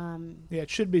 Yeah, it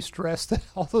should be stressed that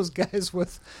all those guys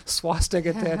with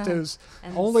swastika tattoos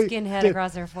And only skinhead did-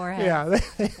 across their forehead.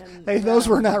 Yeah, And those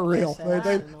were not brown real.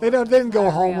 mustache They and all didn't go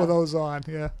Not home real. with those on.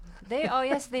 Yeah.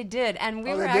 Yes, they did. And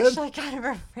we Oh, were they did? actually kind of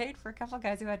afraid for a couple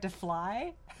guys who had to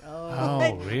fly. Oh,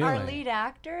 Like, really? Our lead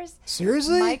actors,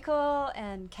 Seriously? Michael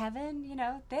and Kevin, they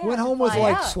Went had to home with fly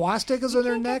like out. swastikas You on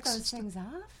their can't get necks? those things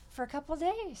off for a couple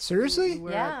days. Seriously?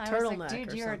 Wear Yeah, a I was turtleneck like,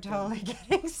 dude, or you're something. totally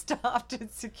getting stopped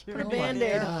at security. Put a my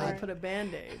Band-Aid God. on. Put a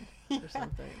Band-Aid or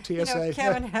something. TSA.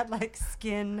 Kevin had like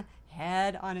skin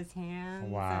head on his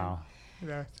hands. Wow.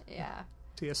 Yeah. and- yeah,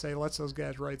 TSA lets those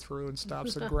guys right through and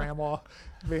stops the grandma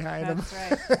behind them.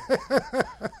 that's right.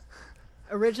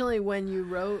 Originally, when you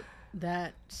wrote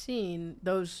that scene,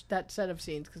 that set of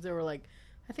scenes, because there were like,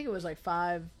 I think it was like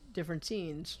 5 different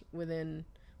scenes within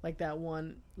like that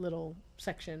one little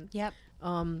section. Yep.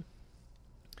 And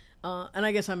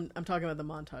I guess I'm talking about the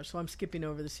montage, so I'm skipping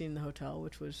over the scene in the hotel,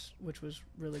 which was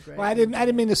really great. Well, I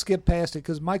didn't mean to skip past it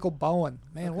because Michael Bowen,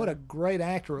 man, what a great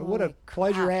actor! What a Holy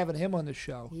pleasure crap. having him on the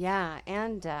show. Yeah,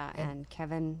 and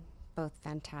Kevin, both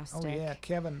fantastic. Oh yeah,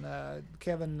 Kevin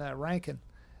Rankin,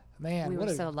 man, We what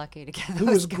were a, so lucky to get who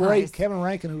those was great. guys. Kevin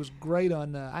Rankin, who was great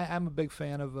on. I'm a big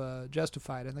fan of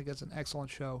Justified. I think it's an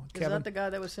excellent show. Is Kevin, that the guy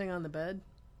that was sitting on the bed?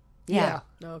 Yeah.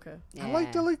 Oh, okay. Yeah. I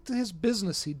liked his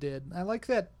business he did. I like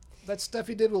that stuff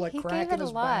he did with like He gave cracking it a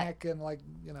his lot. back and like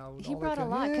He all that brought a kind-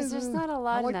 lot because there's not a I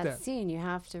lot in like that, that. scene. You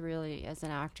have to really, as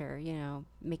an actor,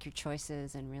 make your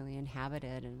choices and really inhabit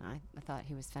it. And I thought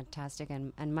he was fantastic.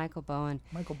 And Michael Bowen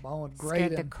Michael Bowen, great.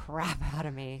 scared the and crap out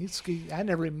of me. I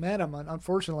never even met him,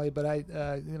 unfortunately, but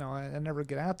I never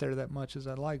get out there that much as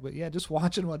I'd like. But yeah, just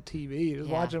watching him on TV, just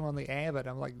Yeah. watching him on the Avid,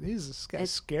 I'm like, this guy's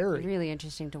It's scary. Really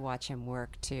interesting to watch him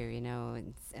work too,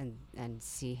 and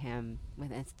see him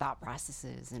with his thought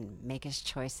processes and make his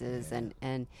choices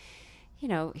and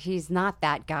he's not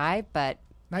that guy, but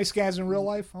Nice guys in real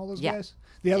life, all those Yeah. guys.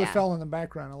 The other Yeah. fellow in the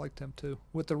background, I liked him too,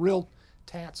 with the real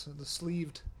tats, the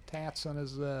sleeved tats on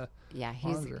his. yeah,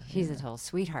 he's Monitor, he's yeah. a total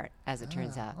sweetheart, as it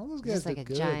turns out. all those guys Just like did a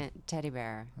good. giant teddy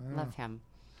bear. Love him.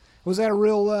 Was that a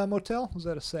real motel? Was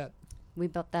that a set? We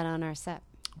built that on our set.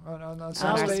 On On our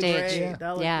soundstage? stage. Yeah. That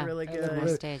looked Yeah. really That good. looked On our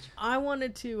really- stage. I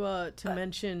wanted to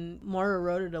mention Mara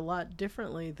wrote it a lot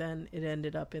differently than it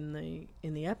ended up in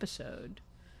the episode.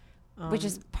 Which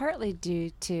is partly due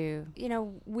to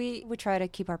we try to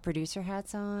keep our producer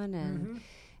hats on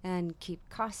and keep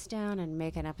costs down and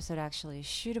make an episode actually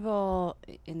shootable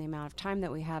in the amount of time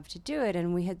that we have to do it.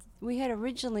 And we had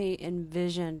originally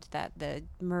envisioned that the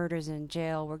murders in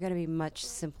jail were going to be much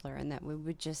simpler and that we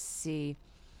would just see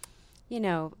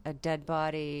a dead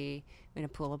body in a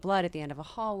pool of blood at the end of a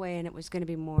hallway, and it was going to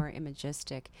be more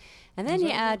imagistic. And then you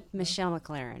add Michelle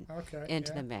McLaren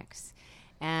into the mix.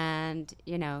 And,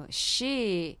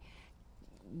 she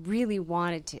really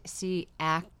wanted to see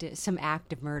some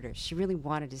active murders. She really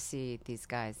wanted to see these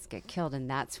guys get killed, and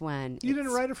that's when... You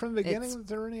didn't write it from the beginning it's- that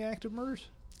there were any active murders?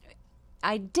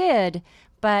 I did,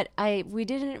 but we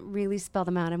didn't really spell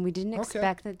them out, and we didn't Okay.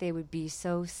 expect that they would be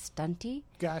so stunty.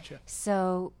 Gotcha.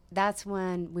 So that's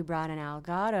when we brought in Al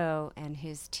Gatto and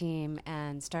his team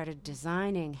and started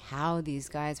designing how these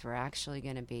guys were actually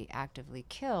going to be actively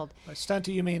killed. By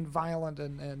stunty, you mean violent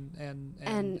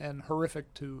and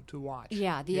horrific to watch.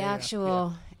 Yeah, the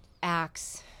actual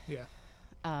acts. Yeah.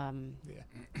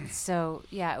 Yeah. So,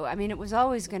 yeah, I mean, it was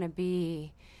always going to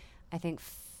be, I think,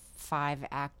 5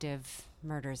 active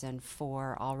murders and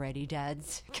 4 already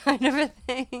deads kind of a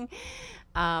thing.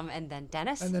 And then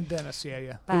Dennis. And then Dennis, yeah.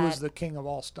 Who But- was the king of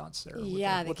all stunts there.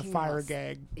 Yeah, with the the king fire of all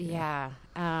gag. Yeah.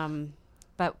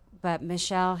 But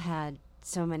Michelle had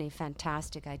so many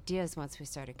fantastic ideas once we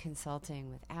started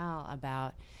consulting with Al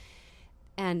about,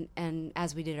 and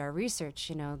as we did our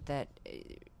research, that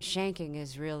shanking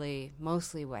is really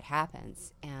mostly what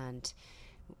happens. And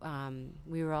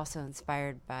we were also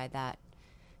inspired by that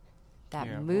Yeah, what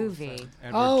was movie. that?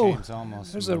 Edward Oh, James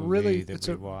Olmos there's a movie really- that it's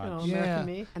we a- watched. American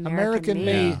Me. American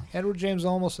Me. Yeah. Edward James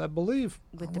Olmos, I believe.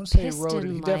 With I the want to say he wrote it. He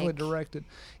piston-like definitely directed.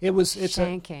 It's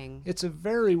Shanking. It's a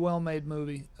very well made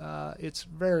movie. It's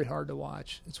very hard to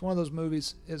watch. It's one of those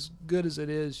movies, as good as it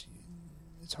is,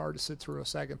 it's hard to sit through a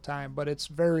second time. But it's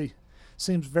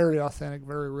seems very authentic,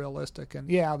 very realistic. And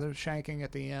yeah, the shanking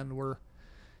at the end were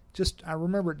just, I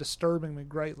remember it disturbing me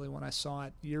greatly when I saw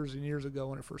it years and years ago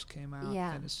when it first came out.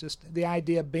 Yeah. And it's just the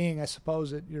idea being, I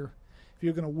suppose, that if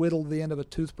you're going to whittle the end of a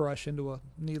toothbrush into a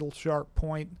needle sharp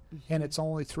point, and it's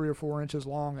only 3 or 4 inches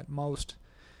long at most,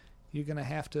 you're going to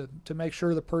have to make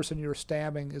sure the person you're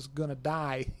stabbing is going to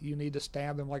die. You need to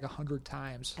stab them like 100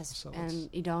 times. And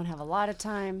you don't have a lot of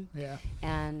time. yeah,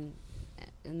 And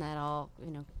that all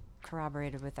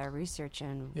corroborated with our research,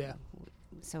 and Yeah.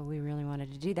 so we really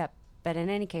wanted to do that. But in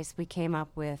any case, we came up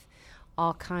with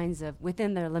all kinds of,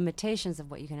 within the limitations of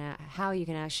what you can, how you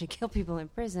can actually kill people in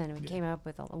prison. We came up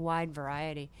with a wide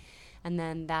variety, and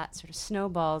then that sort of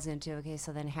snowballs into, okay,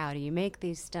 so then how do you make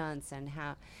these stunts, and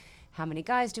how many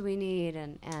guys do we need,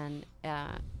 and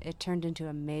it turned into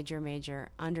a major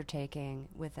undertaking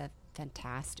with a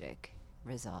fantastic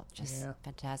result,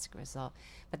 fantastic result.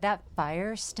 But that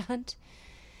fire stunt,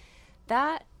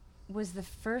 that was the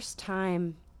first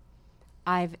time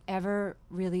I've ever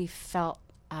really felt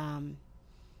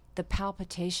the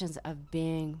palpitations of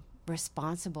being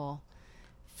responsible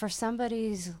for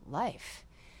somebody's life.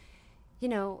 You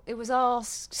know, it was all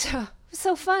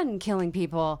so fun killing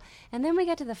people. And then we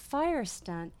get to the fire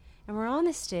stunt, and we're on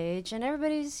the stage, and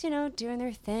everybody's, doing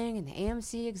their thing, and the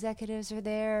AMC executives are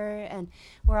there, and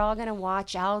we're all going to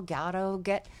watch Al Gatto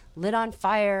get lit on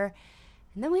fire.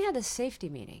 And then we had the safety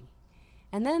meeting.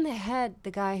 And then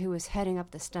the guy who was heading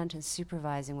up the stunt and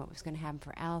supervising what was going to happen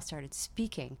for Al started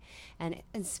speaking and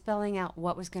spelling out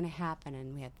what was going to happen.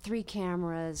 And we had 3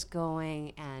 cameras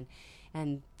going,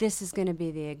 and this is going to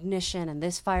be the ignition, and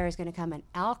this fire is going to come. And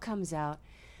Al comes out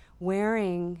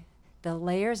wearing the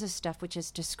layers of stuff which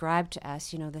is described to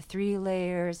us, the 3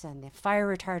 layers and the fire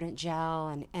retardant gel.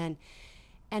 And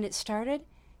it started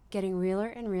getting realer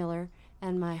and realer,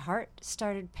 and my heart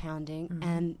started pounding. Mm-hmm.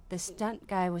 And the stunt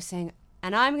guy was saying,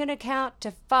 and I'm going to count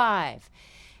to 5.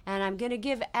 And I'm going to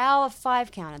give Al a 5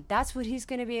 count. And that's what he's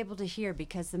going to be able to hear,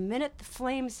 because the minute the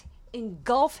flames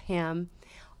engulf him,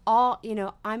 I'm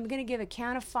going to give a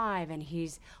count of 5, and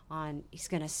he's going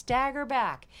to stagger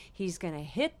back. He's going to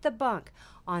hit the bunk.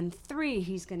 On 3,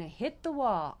 he's going to hit the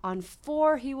wall. On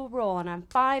 4, he will roll. And on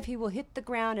 5, he will hit the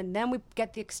ground. And then we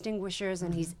get the extinguishers,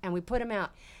 and and we put him out.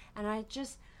 And I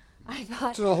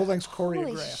thought, so the whole thing's choreographed.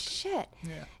 Holy shit.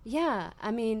 Yeah. Yeah.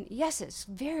 I mean, yes, it's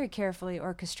very carefully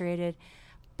orchestrated.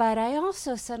 But I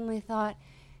also suddenly thought,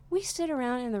 we sit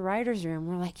around in the writer's room.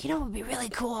 We're like, what would be really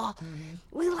cool? Mm-hmm.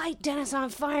 We light Dennis on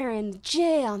fire in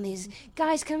jail, and these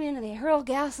guys come in and they hurl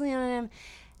gasoline on him.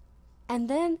 And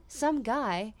then some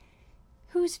guy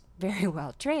who's very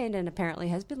well trained and apparently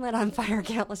has been lit on fire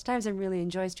countless times and really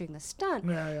enjoys doing the stunt.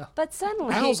 Yeah. But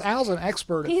suddenly Al's an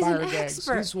expert at fire gags.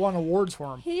 He's won awards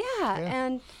for him.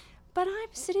 Yeah. But I'm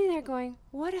sitting there going,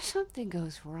 what if something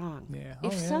goes wrong? Yeah.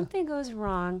 If something goes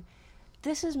wrong,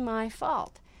 this is my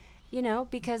fault.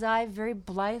 Because I very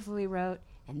blithely wrote,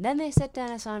 and then they set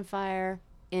Dennis on fire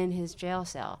in his jail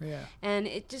cell. Yeah. And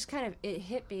it just it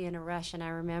hit me in a rush. And I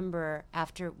remember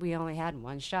after we only had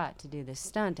 1 shot to do this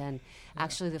stunt, and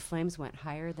actually the flames went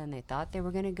higher than they thought they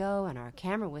were going to go, and our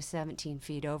camera was 17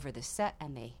 feet over the set,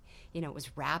 and they, it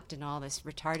was wrapped in all this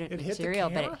retardant material,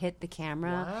 but it hit the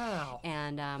camera. Wow.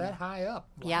 And that high up.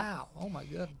 Wow. Yeah. Oh my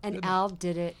goodness. And Al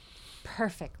did it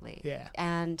perfectly. Yeah.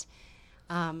 And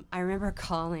I remember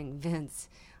calling Vince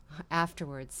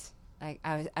afterwards.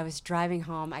 I was driving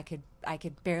home. I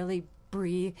could barely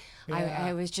breathe. Yeah.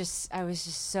 I was just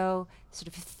so sort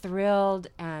of thrilled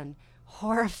and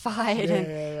horrified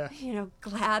and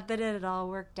glad that it had all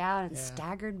worked out, and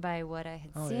staggered by what I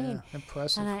had seen. Yeah.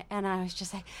 Impressive. And I was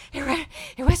just like, it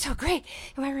went so great.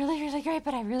 It went really, really great.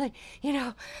 But I really,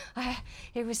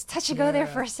 it was touch and go there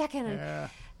for a second.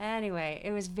 And anyway,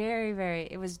 it was very, very,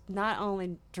 it was not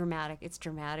only dramatic, it's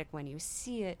dramatic when you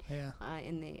see it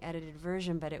in the edited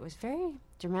version, but it was very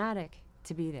dramatic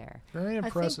to be there. Very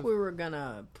impressive. I think we were going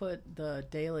to put the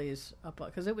dailies up,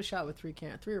 because it was shot with 3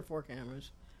 or 4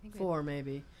 cameras. 4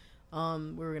 maybe. We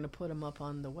were going to put them up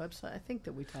on the website. I think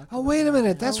that we talked about wait a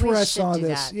minute. That's where I saw do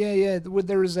this. that. Yeah.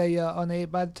 There is a,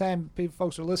 by the time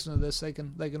folks are listening to this, they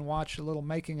can watch a little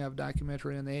making of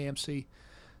documentary on the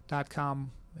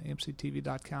AMC.com,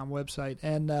 AMCTV.com website.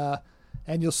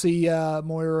 And you'll see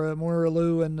Moira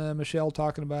Lou and Michelle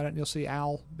talking about it, and you'll see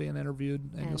Al being interviewed,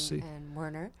 and you'll see and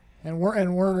Werner. And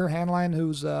Werner Hanline,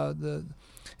 who's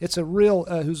it's a real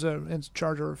who's in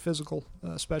charge of physical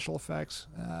special effects.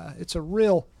 It's a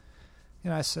real,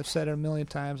 I've said it a million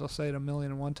times. I'll say it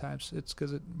 1,000,001 times. It's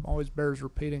because it always bears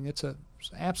repeating. It's an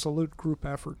absolute group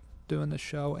effort doing this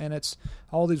show, and it's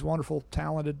all these wonderful,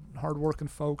 talented, hardworking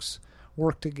folks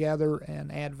work together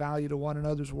and add value to one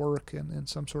another's work in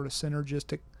some sort of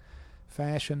synergistic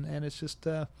fashion. And it's just,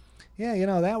 that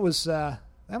was.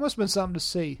 That must have been something to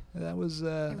see. That was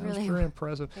very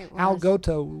impressive. Al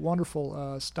Goto,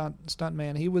 wonderful stunt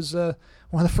man. He was one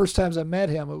of the first times I met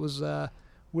him. It was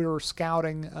we were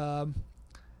scouting, the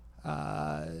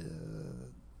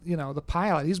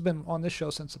pilot. He's been on this show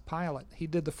since the pilot. He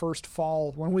did the first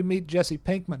fall when we meet Jesse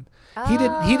Pinkman. He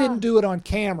didn't do it on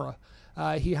camera.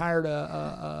 He hired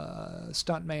a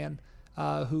stunt man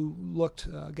who looked,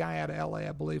 a guy out of L.A.,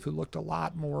 I believe, who looked a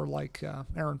lot more like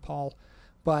Aaron Paul.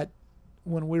 But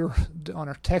when we were on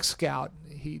our tech scout,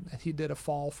 he did a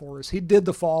fall for us. He did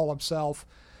the fall himself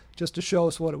just to show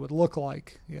us what it would look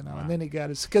like, you know. Wow. And then he got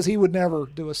his, because he would never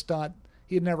do a stunt.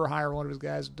 He'd never hire one of his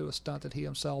guys to do a stunt that he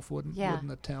himself wouldn't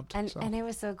attempt. And so. and it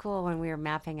was so cool when we were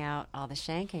mapping out all the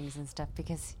shankings and stuff,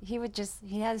 because he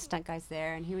had his stunt guys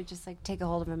there, and he would just like take a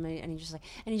hold of him and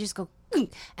he just go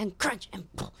and crunch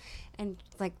and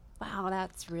like, wow,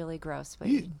 that's really gross. But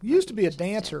You used to be a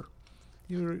dancer.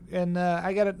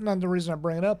 I got to. The reason I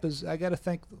bring it up is I got to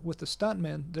think with the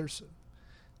stuntmen. There's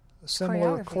a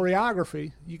similar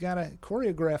choreography. You got to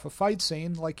choreograph a fight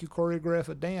scene like you choreograph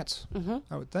a dance. Mm-hmm.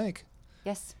 I would think.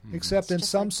 Yes. Except It's in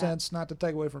just some like that. sense, not to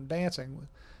take away from dancing,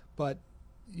 but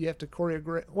you have to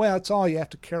choreograph. Well, it's all you have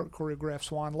to choreograph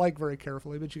Swan Lake very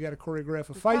carefully, but you got to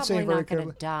choreograph a fight scene very Probably not carefully.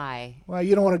 going to die. Well,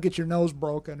 you don't want to get your nose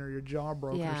broken or your jaw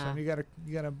broken or Yeah. something. You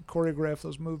got to choreograph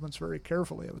those movements very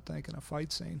carefully, I would think, in a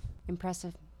fight scene.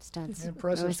 Impressive stunts.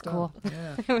 Impressive It was stuff. cool.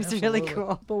 Yeah, It was really absolutely.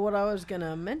 cool. But what I was going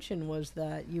to mention was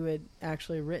that you had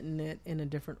actually written it in a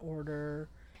different order.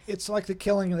 It's like the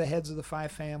killing of the heads of the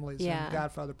five families Yeah. in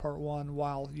Godfather Part 1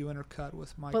 while you intercut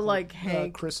with Michael. But like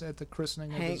Hank, at the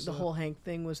christening of Hank, his, the whole Hank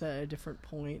thing was at a different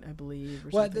point, I believe. Or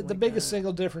Well, something the like biggest that.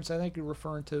 single difference I think you're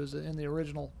referring to is in the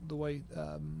original, the way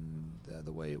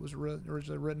it was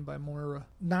originally written by Moira.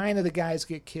 9 of the guys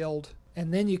get killed,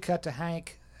 and then you cut to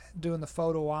Hank doing the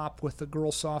photo op with the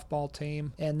girls softball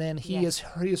team, and then he has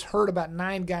heard about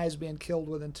 9 guys being killed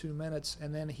within 2 minutes,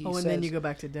 and then he says, then you go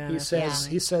back to Dennis.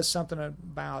 he says something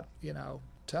about, you know,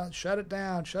 shut it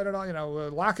down, shut it all, you know,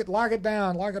 lock it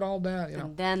down, lock it all down, you know.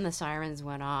 And then the sirens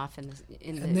went off in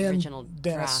And the then original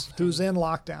Dennis, draft. who's and- in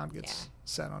lockdown, gets Yeah.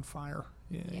 set on fire.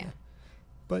 Yeah.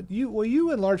 But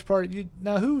you in large part,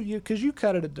 because you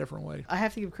cut it a different way. I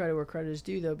have to give credit where credit is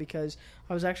due, though, because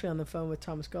I was actually on the phone with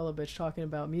Thomas Golubic talking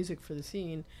about music for the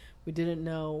scene. We didn't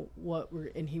know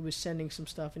and he was sending some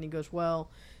stuff, and he goes, well,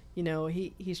 you know,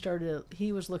 he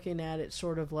was looking at it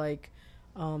sort of like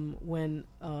when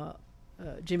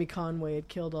Jimmy Conway had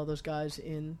killed all those guys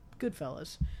in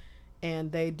Goodfellas,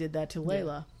 and they did that to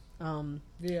Layla.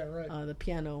 Yeah, right. The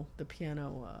piano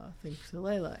thing to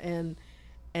Layla,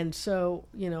 and so,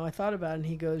 you know, I thought about it, and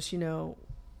he goes, you know,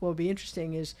 what would be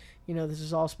interesting is, you know, this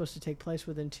is all supposed to take place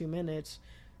within 2 minutes,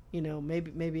 you know,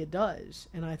 maybe it does.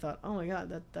 And I thought, oh my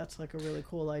God, that's like a really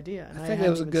cool idea. And I think that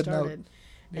was a hadn't good even started. note.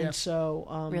 And Yeah.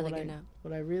 so Really good note.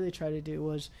 what I really tried to do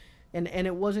was, and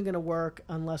it wasn't going to work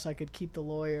unless I could keep the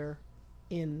lawyer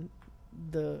in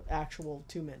the actual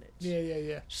 2 minutes.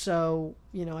 Yeah. So,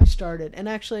 you know, I started, and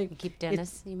actually, You keep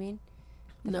Dennis, you mean?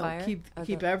 The no, fire? keep Oh,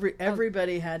 keep the-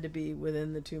 everybody had to be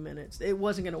within the 2 minutes. It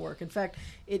wasn't going to work. In fact,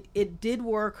 it did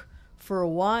work for a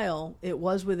while. It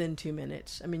was within 2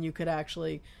 minutes. I mean, you could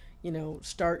actually, you know,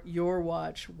 start your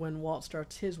watch when Walt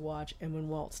starts his watch, and when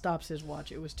Walt stops his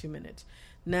watch, it was 2 minutes.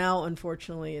 Now,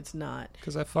 unfortunately, it's not.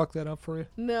 Because I fucked that up for you.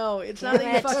 No, it's not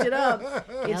that you fucked it up.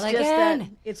 It's Yell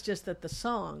just that again. the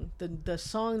song, the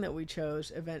song that we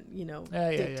chose, Yeah.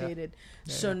 dictated.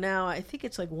 Yeah, So yeah. now I think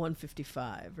it's like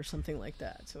 1:55 or something like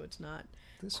that. So it's not.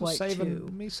 This Quite was saving two.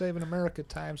 me saving America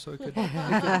time so we could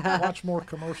watch more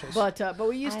commercials. But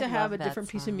we used I to have love a that different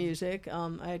piece of song. music.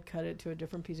 I had cut it to a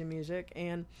different piece of music,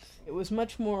 and it was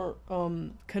much more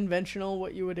conventional,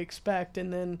 what you would expect.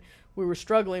 And then we were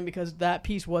struggling because that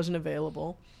piece wasn't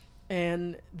available.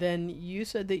 And then you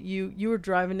said that you were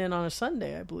driving in on a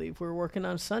Sunday, I believe. We were working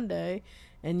on Sunday,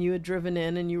 and you had driven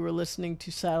in and you were listening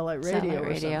to satellite radio Satellite or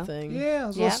radio. something. yeah, I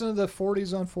was Yep. listening to the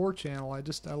 40s on 4 channel.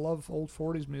 I love old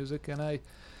 40s music, and I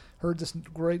heard this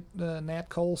great Nat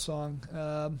Cole song,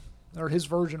 or his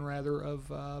version rather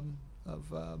of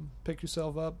 "Pick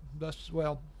Yourself Up."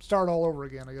 Start all over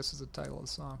again. I guess is the title of the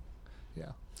song.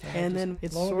 Yeah, And then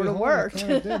it lo and sort of behold, worked.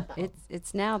 it kinda did.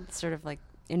 It's now sort of like,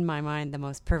 in my mind, the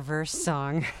most perverse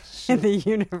song in the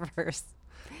universe,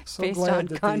 So based glad on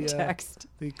that context.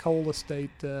 the Cole estate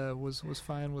was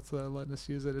fine with letting us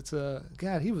use it. It's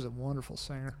God, he was a wonderful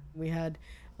singer. We had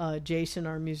Jason,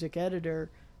 our music editor,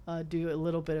 do a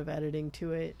little bit of editing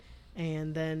to it,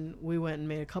 and then we went and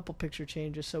made a couple picture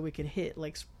changes so we could hit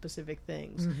like specific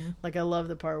things. Like I love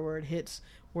the part where it hits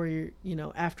where you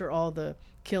know, after all the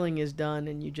killing is done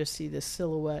and you just see this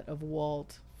silhouette of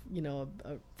Walt, you know,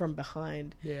 from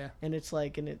behind, Yeah, and it's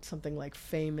something like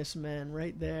Famous Men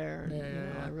right there. And, Yeah, you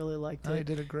know, yeah. I really liked he it.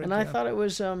 did a great And job. I thought it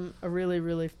was a really,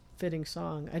 really fitting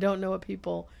song. I don't know what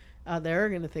people out there are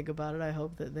going to think about it. I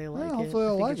hope that they like it. hopefully I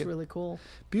they'll think like it's it. really cool.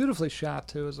 Beautifully shot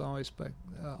too, as always. But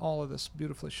all of this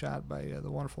beautifully shot by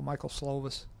the wonderful Michael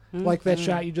Slovis. Mm-hmm. Like that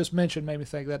shot you just mentioned made me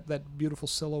think that beautiful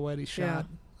silhouette he shot.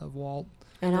 of Walt.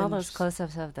 And all And those just-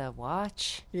 close-ups of the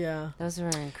watch, Yeah. those were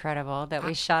incredible. That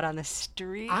we shot on the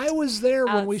street. I was there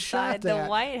when we shot outside that. the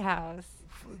White House.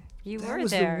 You that were was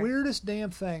there. the weirdest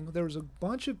damn thing. There was a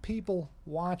bunch of people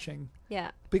watching Yeah.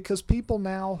 because people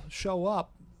now show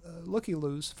up.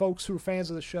 Looky-loos, folks who are fans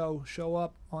of the show show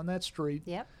up on that street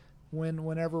Yep.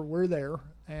 whenever we're there,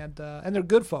 and they're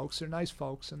good folks. They're nice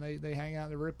folks, and they hang out.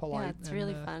 They're very polite. Yeah, it's and,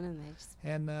 really fun, and they just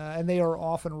and they are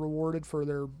often rewarded for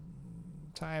their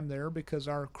time there because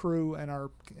our crew and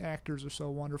our actors are so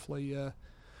wonderfully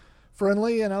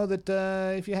friendly. You know that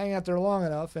if you hang out there long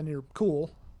enough and you're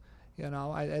cool, you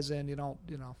know, as in you don't,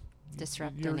 you know,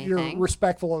 disrupt you're anything.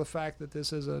 respectful of the fact that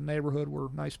this is a neighborhood where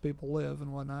nice people live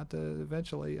and whatnot.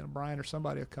 Eventually, Brian or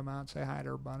somebody will come out and say hi to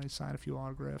everybody, sign a few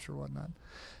autographs or whatnot.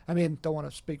 I mean, don't want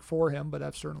to speak for him, but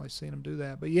I've certainly seen him do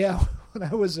that. But yeah, when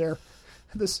I was there,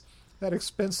 that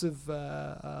expensive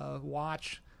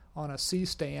watch on a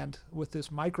C-stand with this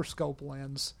microscope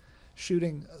lens,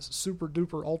 shooting super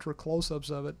duper ultra close-ups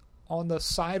of it on the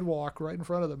sidewalk right in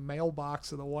front of the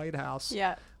mailbox of the White House.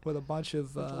 Yeah. With a bunch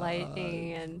of With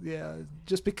lightning and yeah,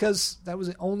 just because that was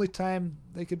the only time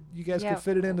you guys Yeah, could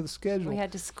fit it into the schedule. we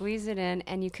had to squeeze it in,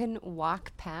 and you couldn't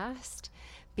walk past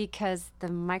because the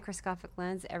microscopic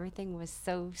lens, everything was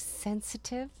so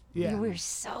sensitive. Yeah. You were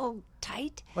so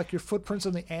tight. Like your footprints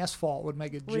on the asphalt would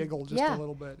make it jiggle just a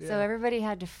little bit. Yeah. So everybody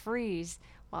had to freeze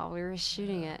while we were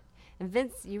shooting it. And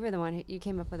Vince, you were the one you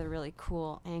came up with a really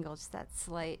cool angle, just that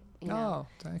slight, Thank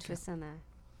you. twist on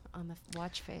the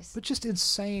watch face. But just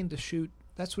insane to shoot.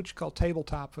 That's what you call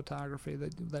tabletop photography,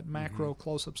 that macro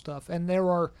close-up stuff. And there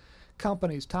are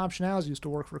companies. Tom Schnauz used to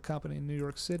work for a company in New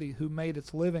York City who made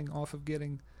its living off of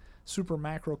getting super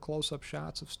macro close-up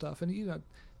shots of stuff. And,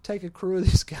 take a crew of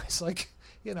these guys, like,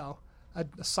 a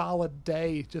solid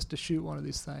day just to shoot one of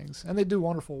these things. And they do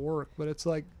wonderful work, but it's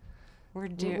like, we're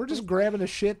just grabbing a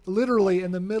shit literally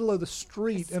in the middle of the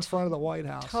street in front of the White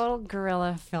House. Total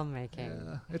guerrilla filmmaking.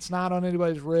 Yeah, it's not on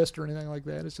anybody's wrist or anything like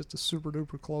that. It's just a super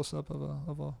duper close up of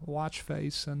a watch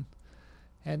face, and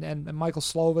Michael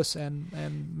Slovis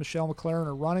and Michelle McLaren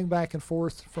are running back and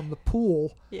forth from the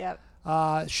pool, Yep.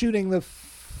 shooting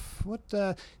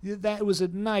that was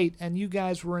at night, and you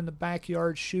guys were in the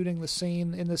backyard shooting the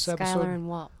scene in this episode. Skylar and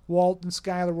Walt. Walt and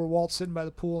Skylar were Walt's sitting by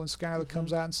the pool, and Skylar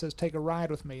comes out and says, "Take a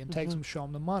ride with me," and takes him, show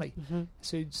him the money.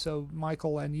 So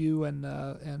Michael and you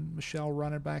and Michelle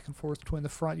running back and forth between the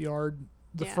front yard,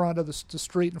 the front of the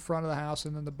street in front of the house,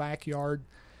 and then the backyard,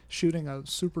 shooting a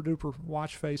super duper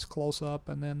watch face close up,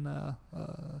 and then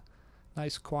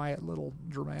nice quiet little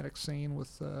dramatic scene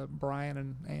with Brian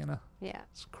and Anna. Yeah.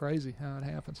 It's crazy how it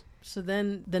happens. So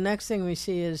then the next thing we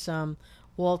see is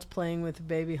Walt playing with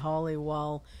baby Holly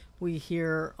while we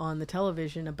hear on the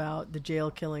television about the jail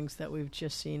killings that we've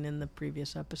just seen in the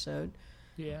previous episode.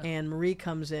 Yeah. And Marie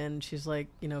comes in. She's like,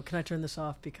 can I turn this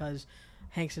off because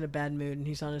Hank's in a bad mood and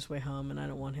he's on his way home and I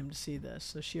don't want him to see this.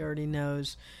 So she already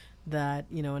knows that,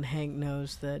 and Hank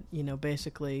knows that,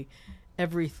 basically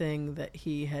everything that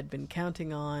he had been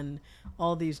counting on,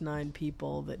 all these 9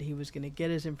 people that he was going to get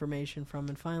his information from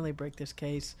and finally break this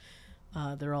case,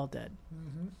 they're all dead.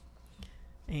 Mm-hmm.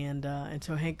 And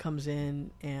so Hank comes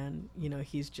in and,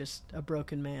 he's just a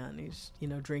broken man. He's,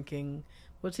 drinking.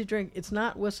 What's he drink? It's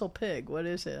not Whistle Pig. What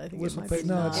is it? I think Whistle it might Pig. be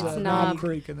No, Knob. it's It's Knob Knob.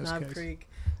 Creek in this Knob case. Creek.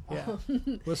 Yeah.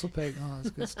 Whistle Pig. Oh, that's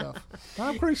good stuff.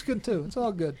 Knob Creek's good too. It's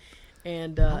all good.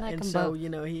 And like 'em and so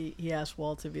both. he asks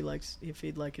Walt if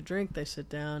he'd like a drink. They sit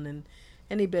down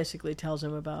and he basically tells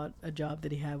him about a job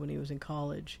that he had when he was in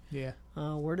college. Yeah.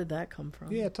 Where did that come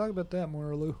from? Yeah, talk about that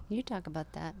more, Lou. You talk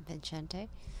about that, Vincente.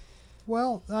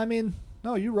 Well, I mean,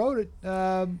 no, you wrote it.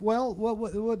 Well,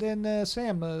 what? And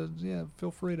Sam, yeah, feel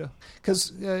free to,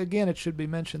 because again, it should be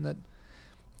mentioned that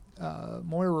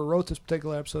Moira wrote this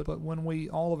particular episode, but when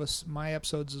all of us, my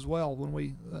episodes as well, when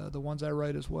we, the ones I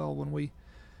write as well, when we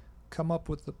come up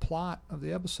with the plot of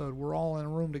the episode, we're all in a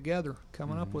room together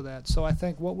coming up with that. So I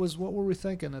think what were we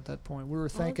thinking at that point? We were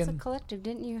thinking, Well, it's a collective,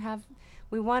 didn't you have?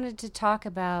 We wanted to talk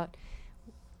about,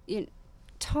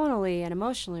 tonally and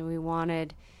emotionally. We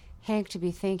wanted Hank to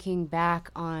be thinking back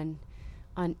on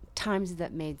times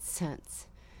that made sense,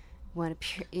 when a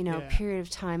period of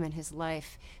time in his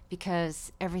life,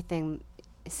 because everything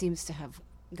seems to have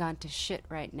gone to shit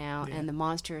right now, and the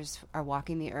monsters are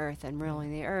walking the earth and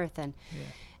ruling the earth,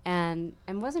 and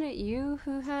wasn't it you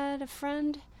who had a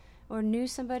friend or knew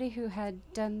somebody who had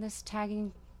done this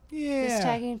tagging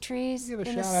trees give a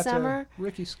in shout the out summer? to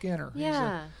Ricky Skinner.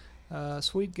 Yeah. He's a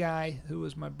sweet guy who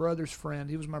was my brother's friend.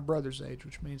 He was my brother's age,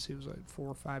 which means he was like 4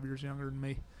 or 5 years younger than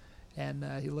me. And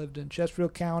he lived in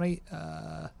Chesterfield County.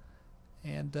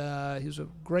 And he was a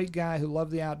great guy who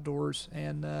loved the outdoors.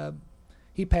 And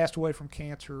he passed away from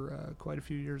cancer quite a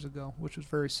few years ago, which was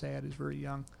very sad. He's very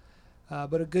young.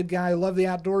 But a good guy, loved the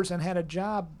outdoors, and had a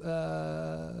job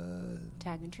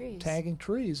tagging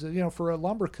trees. For a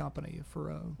lumber company,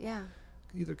 for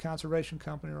either conservation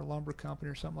company or a lumber company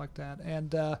or something like that.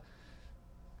 And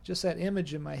just that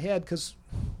image in my head, because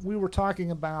we were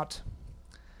talking about,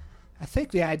 I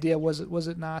think the idea was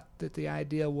it not that the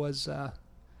idea was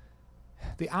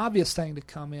the obvious thing to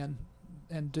come in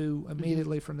and do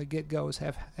immediately from the get-go is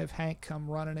have Hank come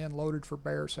running in loaded for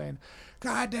bear saying,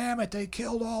 "God damn it, they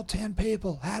killed all 10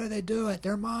 people. How did they do it?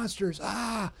 They're monsters.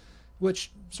 Ah!"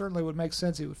 Which certainly would make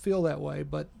sense. He would feel that way,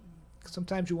 but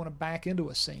sometimes you want to back into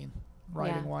a scene,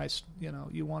 writing-wise.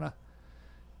 You want to,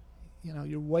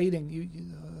 you're waiting.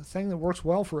 The thing that works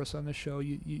well for us on this show,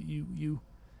 you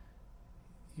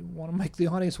want to make the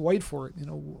audience wait for it.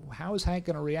 How is Hank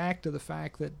going to react to the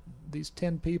fact that these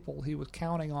 10 people he was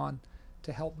counting on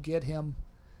to help get him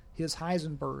his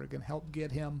Heisenberg and help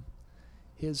get him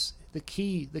the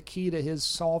key to his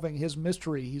solving his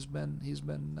mystery he's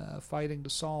been fighting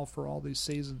to solve for all these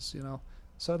seasons.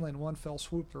 Suddenly in one fell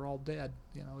swoop they're all dead.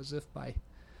 As if by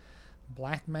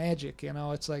black magic.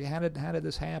 It's like how did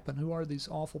this happen? Who are these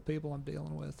awful people I'm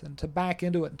dealing with? And to back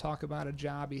into it and talk about a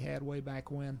job he had way back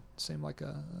when seemed like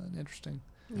an interesting.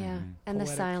 Yeah, and poetic.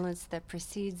 the silence that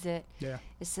precedes it. Yeah,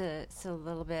 it's a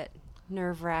little bit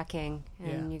nerve-wracking,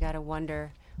 and you got to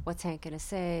wonder, what's Hank going to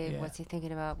say? What's he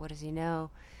thinking about? What does he know?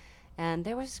 And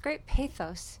there was great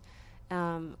pathos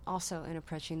also in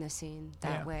approaching the scene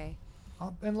that way.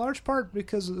 In large part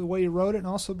because of the way he wrote it, and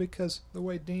also because the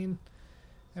way Dean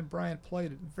and Brian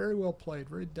played it. Very well played,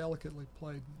 very delicately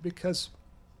played, because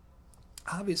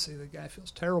obviously the guy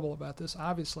feels terrible about this.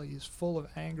 Obviously he's full of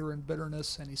anger and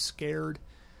bitterness, and he's scared,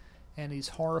 and he's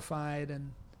horrified,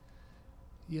 and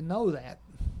that.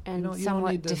 And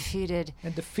somewhat defeated.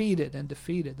 And defeated.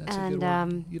 That's a good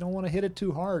word. You don't want to hit it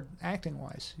too hard,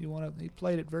 acting-wise. He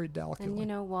played it very delicately.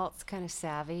 And, Walt's kind of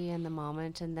savvy in the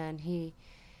moment, and then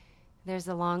there's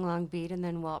a long, long beat, and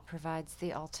then Walt provides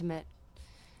the ultimate,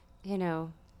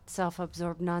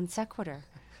 self-absorbed non sequitur.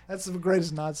 That's the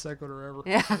greatest non sequitur ever.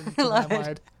 Yeah, I love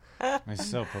it. He's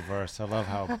so perverse. I love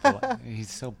how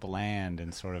he's so bland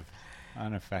and sort of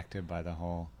unaffected by the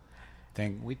whole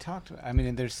thing. We talked. I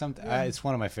mean, there's something. It's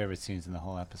one of my favorite scenes in the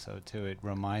whole episode too. It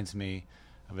reminds me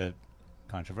of a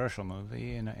controversial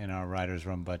movie in our writers'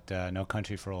 room, but No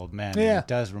Country for Old Men. Yeah. And it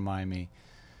does remind me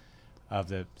of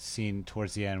the scene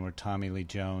towards the end where Tommy Lee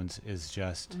Jones is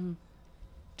just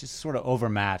sort of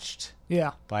overmatched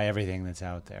by everything that's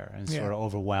out there and sort of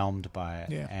overwhelmed by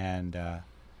it. Yeah. And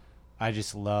I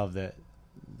just love that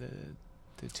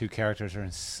the two characters are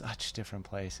in such different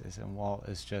places, and Walt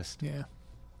is just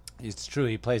it's true,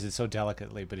 he plays it so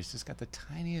delicately, but he's just got the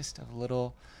tiniest of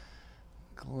little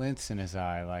glints in his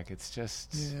eye, like it's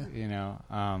just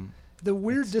the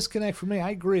weird disconnect for me.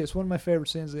 I agree, it's one of my favorite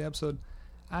scenes of the episode.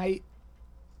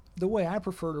 The way I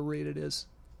prefer to read it is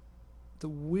the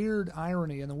weird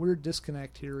irony and the weird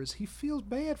disconnect here is he feels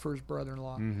bad for his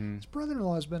brother-in-law. Mm-hmm. His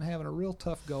brother-in-law has been having a real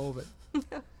tough go of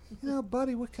it.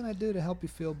 Buddy, what can I do to help you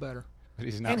feel better? But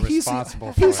he's not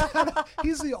responsible for it.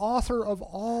 He's the author of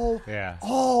all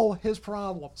his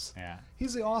problems. Yeah.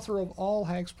 He's the author of all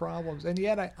Hank's problems. And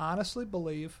yet I honestly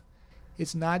believe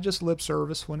it's not just lip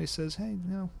service when he says, hey,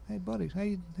 hey, buddy, how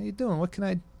you doing? What can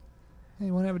hey,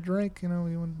 you want to have a drink? Are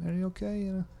you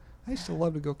okay? I used to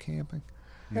love to go camping.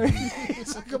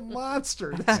 It's like a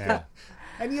monster.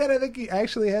 And yet I think he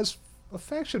actually has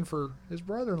affection for his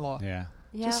brother-in-law. Yeah.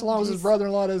 Just as long as his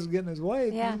brother-in-law doesn't get in his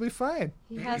way, he'll be fine.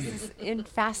 He has this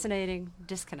fascinating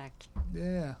disconnect.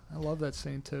 Yeah, I love that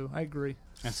scene too. I agree.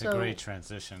 It's a great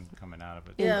transition coming out of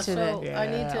it. Yeah,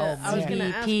 I was going to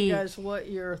ask you guys what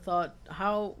your thought,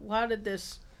 how did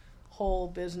this whole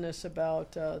business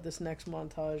about this next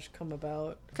montage come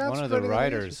about? One of the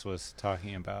writers was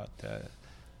talking about the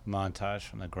montage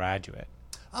from The Graduate.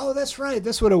 Oh, that's right.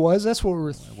 That's what it was. That's what we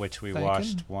were Which we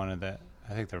watched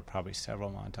I think there were probably several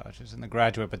montages in The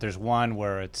Graduate, but there's one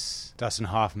where it's Dustin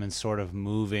Hoffman sort of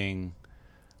moving.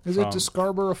 Is it the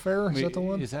Scarborough Fair? Is that the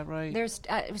one? Is that right? There's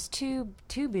it was two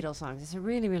Beatles songs. It's a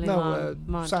really long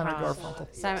montage. Simon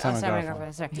Garfunkel. Simon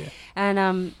Garfunkel. Sorry. Yeah.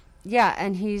 And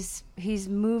and he's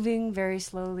moving very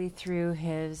slowly through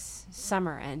his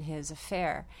summer and his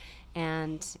affair,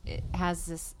 and it has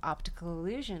this optical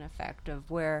illusion effect of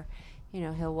where,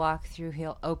 he'll walk through,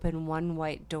 he'll open one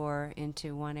white door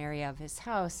into one area of his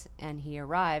house, and he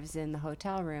arrives in the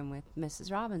hotel room with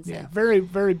Mrs. Robinson. Yeah, very,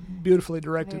 very beautifully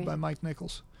directed by Mike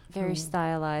Nichols. Very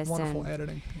stylized. Wonderful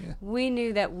editing. Yeah. We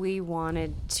knew that we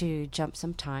wanted to jump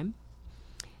some time.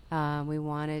 We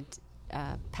wanted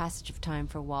passage of time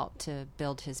for Walt to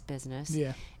build his business.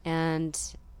 Yeah. And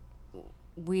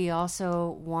we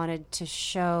also wanted to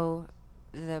show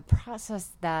the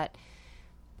process that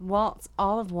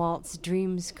all of Walt's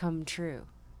dreams come true.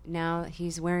 Now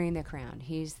he's wearing the crown.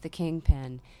 He's the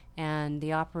kingpin, and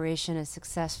the operation is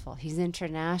successful. He's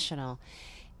international,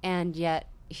 and yet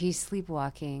he's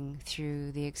sleepwalking through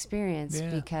the experience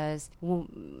because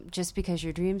just because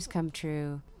your dreams come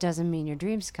true doesn't mean your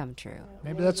dreams come true.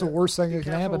 Maybe that's the worst thing that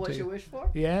can happen to you. Be careful what you wish for?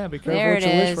 Yeah, be There careful what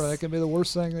it you wish is. for. That can be the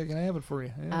worst thing that can happen for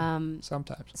you. Yeah,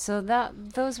 sometimes. So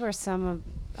those were some of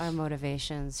our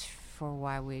motivations for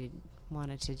why we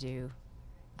wanted to do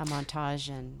a montage,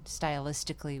 and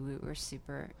stylistically we were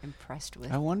super impressed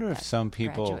with. I wonder if that some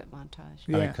people, graduate montage.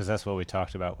 Yeah. because that's what we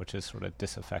talked about, which is sort of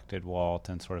disaffected Walt,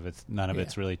 and sort of none of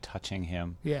it's really touching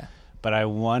him. Yeah. But I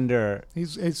wonder, He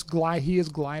is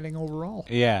gliding overall.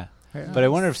 Yeah. Yeah. But I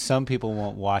wonder if some people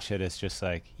won't watch it as just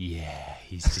like, yeah,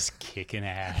 he's just kicking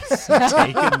ass, and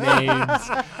taking names,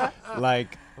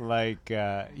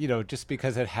 just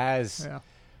because it has. Yeah.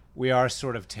 We are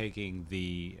sort of taking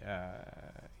the,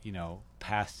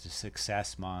 path to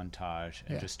success montage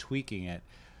and just tweaking it.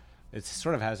 It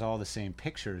sort of has all the same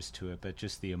pictures to it, but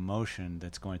just the emotion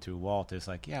that's going through Walt is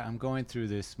like, yeah, I'm going through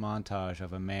this montage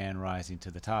of a man rising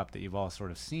to the top that you've all sort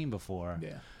of seen before.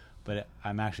 Yeah. But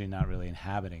I'm actually not really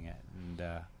inhabiting it.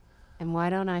 And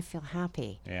why don't I feel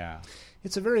happy? Yeah.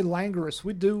 It's a very languorous.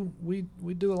 We do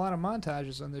a lot of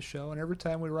montages on this show, and every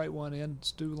time we write one in,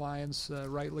 Stu Lyons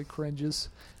rightly cringes,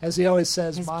 as he always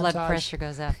says. His montage, blood pressure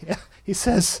goes up. Yeah, he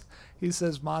says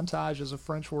montage is a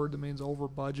French word that means over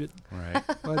budget, Right.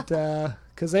 but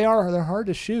because they're hard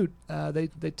to shoot. They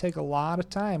take a lot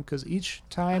of time, because each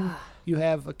time you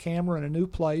have a camera in a new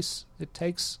place, it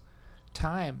takes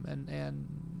time,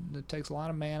 and it takes a lot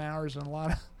of man hours and a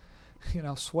lot of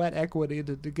sweat equity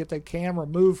to get that camera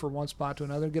moved from one spot to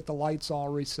another, get the lights all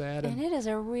reset. And it is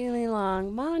a really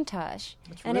long montage.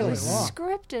 It's And it really was long.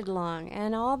 scripted long,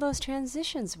 and all those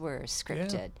transitions were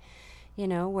scripted.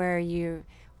 Where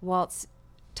Walt's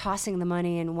tossing the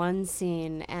money in one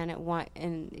scene, and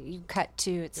and you cut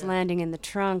to it's landing in the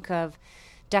trunk of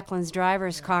Declan's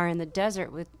driver's car in the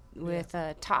desert with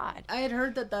Todd. I had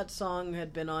heard that song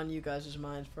had been on you guys'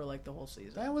 minds for like the whole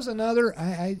season. That was another.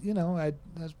 I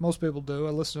as most people do,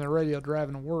 I listen to the radio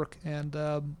driving to work, and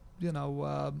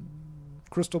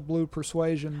Crystal Blue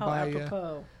Persuasion How by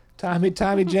apropos.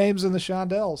 Tommy James and the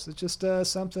Shondells. It's just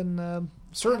something.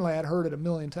 Certainly, I'd heard it a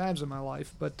million times in my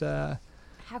life, but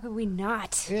How could we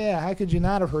not? yeah, how could you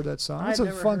not have heard that song? I'd It's a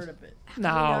never fun. heard of it. How could we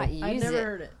not No, I'd use never it?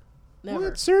 heard it. Never.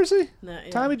 What? Seriously? No, yeah.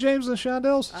 Tommy James and the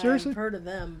Shondells? Seriously? I've heard of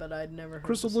them, but I'd never heard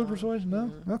Crystal the Blue song. Persuasion? No?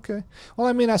 Mm-hmm. Okay. Well,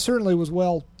 I mean, I certainly was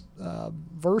well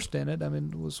versed in it. I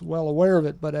mean, was well aware of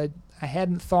it, but I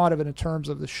hadn't thought of it in terms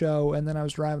of the show. And then I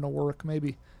was driving to work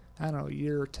maybe, I don't know, a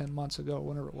year or 10 months ago,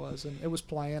 whenever it was, and it was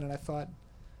playing, and I thought,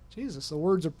 Jesus, the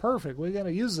words are perfect. We got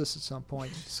to use this at some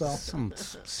point. So Some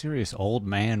serious old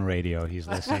man radio he's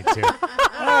listening to.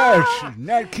 Oh,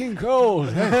 Nat King Cole.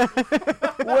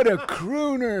 What a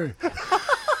crooner.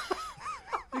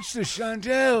 It's the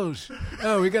Shondells.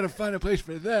 Oh, we got to find a place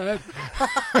for that.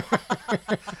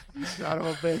 son of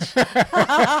a bitch.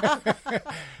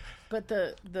 But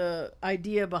the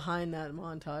idea behind that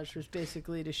montage was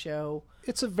basically to show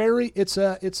It's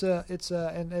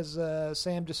and as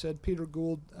Sam just said, Peter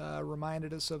Gould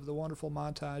reminded us of the wonderful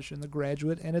montage in The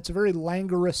Graduate, and it's a very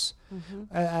languorous.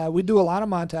 We do a lot of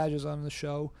montages on the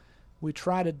show. We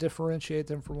try to differentiate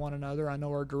them from one another. I know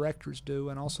our directors do,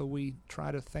 and also we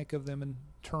try to think of them in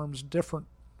terms different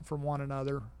from one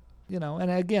another.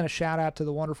 And again, a shout out to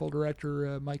the wonderful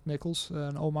director Mike Nichols,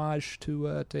 an homage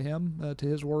to him, to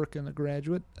his work in The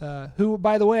Graduate. Who,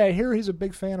 by the way, I hear he's a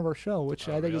big fan of our show, which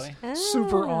I think really? is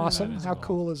super Ah. awesome. That is How cool.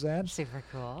 cool is that? Super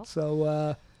cool.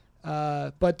 So,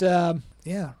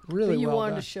 yeah, really that you well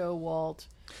wanted done. to show Walt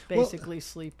basically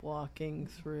sleepwalking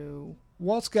through.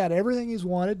 Walt's got everything he's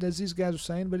wanted, as these guys are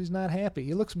saying, but he's not happy.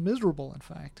 He looks miserable. In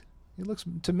fact, he looks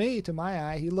to my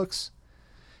eye, he looks.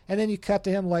 And then you cut to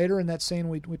him later in that scene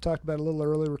we talked about a little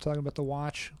earlier. We're talking about the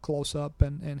watch close up,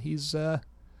 and he's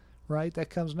right. That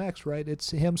comes next, right?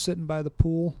 It's him sitting by the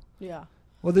pool. Yeah.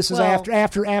 Well, this is Well-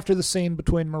 after the scene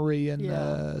between Marie and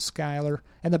Yeah. Skylar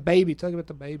and the baby. Talk about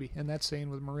the baby in that scene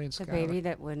with Marie and The Skylar. baby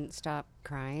that wouldn't stop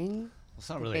crying. It's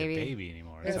not really Baby. a baby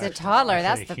anymore. It's a actually- toddler. actually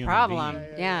That's a the human problem. being.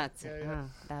 Yeah, it's yeah.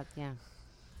 yeah.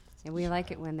 And we like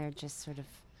it when they're just sort of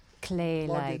clay-like,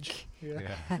 Luggage.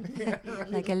 Yeah. Yeah.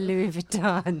 like a Louis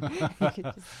Vuitton. You could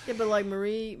just- Yeah, but like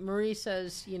Marie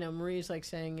says, Marie's like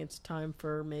saying it's time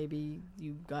for maybe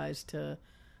you guys to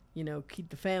keep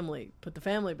the family, put the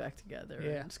family back together.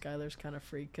 Yeah. And Skylar's kind of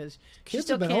freaked because she Kids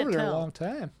still have been can't over there tell. a long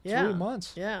time. Yeah. 3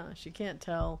 months. Yeah, she can't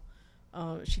tell.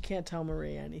 She can't tell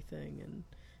Marie anything, and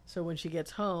so when she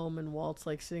gets home and Walt's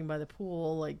like sitting by the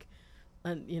pool, like,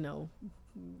 and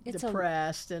It's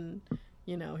depressed, and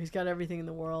he's got everything in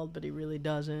the world, but he really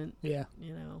doesn't. Yeah.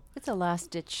 It's a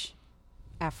last-ditch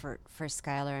effort for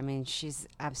Skylar. I mean, she's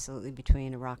absolutely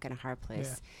between a rock and a hard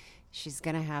place. Yeah. She's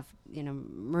going to have,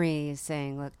 Marie is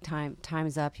saying, look,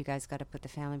 time's up. You guys got to put the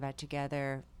family back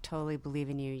together. Totally believe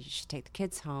in you. You should take the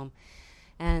kids home.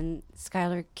 And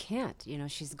Skylar can't.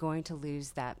 She's going to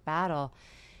lose that battle.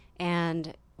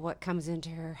 And what comes into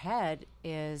her head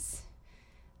is,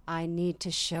 I need to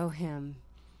show him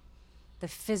the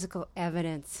physical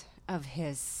evidence of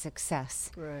his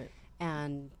success. Right.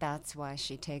 And that's why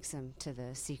she takes him to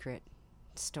the secret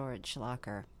storage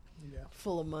locker. Yeah.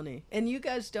 Full of money. And you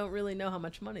guys don't really know how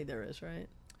much money there is, right?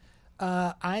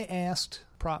 I asked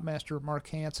prop master Mark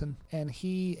Hansen, and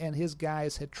he and his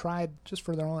guys had tried, just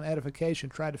for their own edification,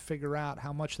 tried to figure out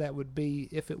how much that would be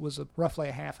if it was roughly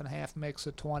a half and half mix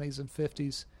of 20s and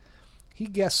 50s. He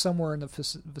guessed somewhere in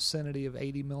the vicinity of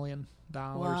 $80 million.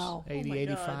 Wow. 80, Oh my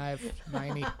 85,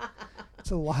 90.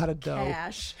 It's a lot of dough.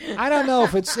 Cash. I don't know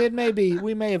if it may be,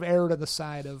 we may have erred on the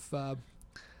side of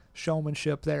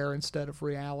showmanship there instead of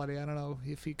reality. I don't know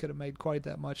if he could have made quite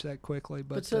that much that quickly.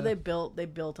 But so they built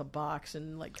a box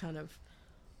and like kind of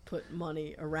put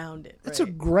money around it. It's a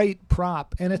right? great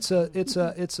prop, and it's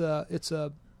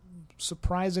a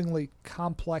surprisingly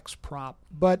complex prop.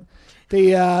 But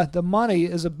the money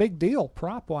is a big deal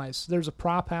prop wise. There's a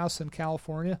prop house in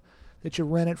California that you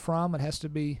rent it from. It has to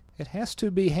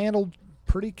be handled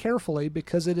pretty carefully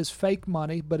because it is fake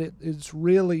money, but it is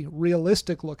really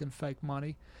realistic looking fake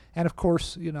money. And of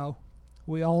course,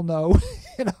 we all know,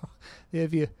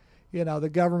 if the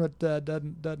government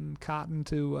doesn't cotton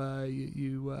to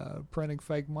you printing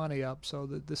fake money up. So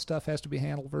this stuff has to be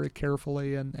handled very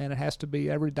carefully, and it has to be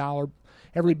every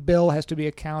bill has to be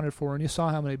accounted for. And you saw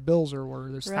how many bills there were.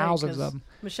 There's Right, thousands 'cause of them.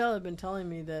 Michelle had been telling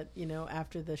me that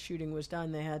after the shooting was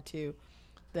done, they had to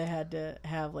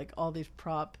have like all these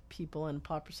prop people and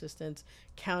prop assistants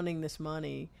counting this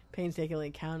money, painstakingly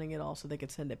counting it all so they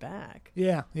could send it back.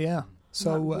 Yeah.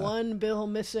 So Not one bill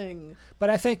missing. But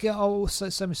I think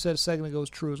somebody said a second ago is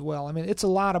true as well. I mean, it's a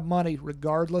lot of money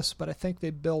regardless, but I think they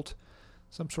built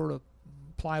some sort of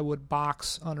plywood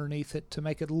box underneath it to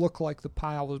make it look like the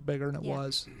pile was bigger than it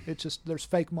was. It's just there's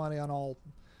fake money on all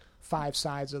 5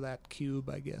 sides of that cube,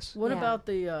 I guess. What Yeah. about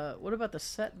the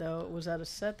set though? Was that a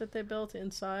set that they built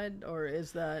inside, or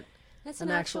is that That's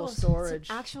an actual storage? It's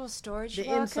an actual storage The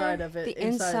locker. inside of it, The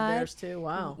inside theirs too.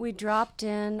 Wow. We dropped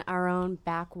in our own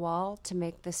back wall to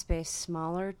make the space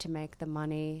smaller, to make the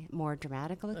money more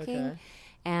dramatic looking. Okay.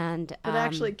 And But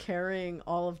actually carrying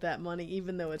all of that money,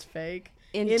 even though it's fake,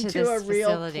 into a this real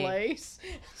facility. place.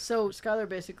 So Skylar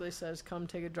basically says, "Come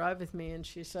take a drive with me," and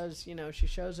she says, she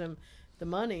shows him the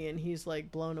money, and he's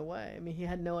like blown away. I mean, he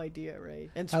had no idea, right?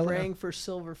 And spraying for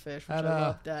silverfish, which I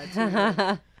love that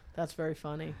too. That's very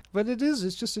funny. But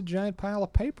it's just a giant pile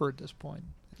of paper at this point.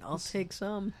 I'll take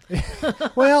some.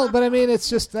 Well, but I mean,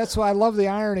 that's why I love the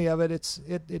irony of it.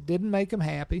 It didn't make him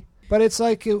happy, but it's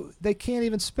like they can't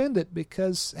even spend it,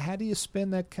 because how do you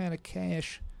spend that kind of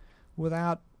cash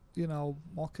without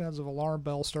all kinds of alarm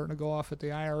bells starting to go off at the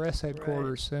IRS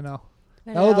headquarters?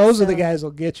 But Those are the also guys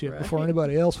that'll get you Right. before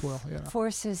anybody else will.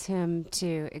 forces him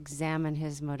to examine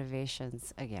his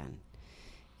motivations again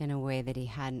in a way that he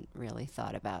hadn't really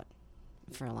thought about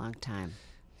for a long time.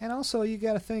 And also, you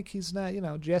got to think he's not,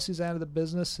 Jesse's out of the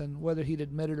business, and whether he'd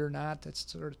admit it or not,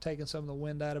 that's sort of taking some of the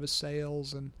wind out of his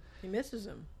sails. And He misses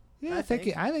him. yeah, I I think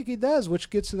think. I think he does, which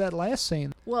gets to that last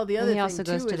scene. Well, the And other he thing also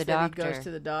goes too to is the that he doctor. goes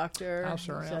to the doctor. I'm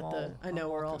sorry, He's at I know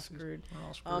we're all confused. screwed.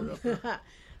 We're all screwed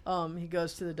up. He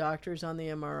goes to the doctors on the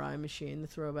MRI machine, the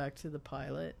throwback to the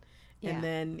pilot. Yeah. And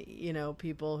then,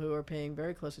 people who are paying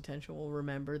very close attention will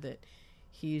remember that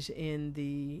he's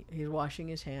washing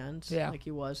his hands like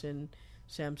he was in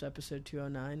Sam's episode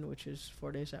 209, which is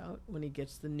 4 days out, when he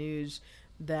gets the news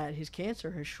that his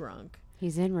cancer has shrunk.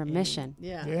 He's in remission.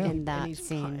 Yeah. in that and he's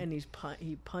scene.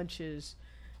 he punches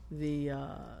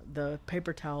the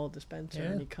paper towel dispenser,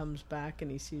 Yeah. and he comes back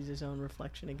and he sees his own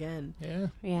reflection again. Yeah.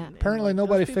 Yeah. And, Apparently, like,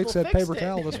 nobody those people fixed that fixed paper it.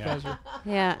 towel dispenser.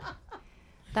 Yeah.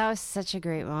 That was such a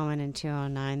great moment in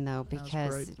 209, though, That was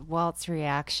because great. Walt's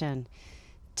reaction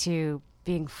to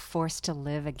being forced to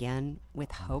live again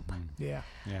with hope. Yeah.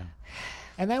 Yeah.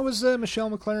 And that was Michelle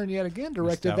MacLaren yet again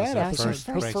directed That was that her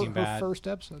episode. first Breaking her Bad first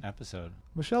episode. episode.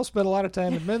 Michelle spent a lot of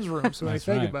time in men's rooms when I That's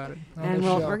think right. about it. on And this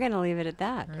show. we're going to leave it at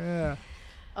that. Yeah.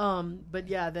 But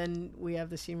yeah, then we have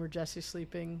the scene where Jesse's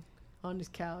sleeping on his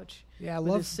couch Yeah, I with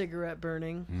love his cigarette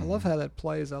burning. I love how that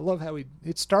plays. I love how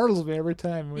it startles me every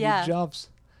time when Yeah. he jumps.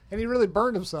 And he really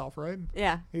burned himself, right?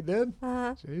 Yeah. He did?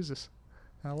 Uh-huh. Jesus.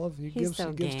 I love he He's gives so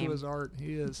he gives to game. his art.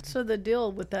 He is. So the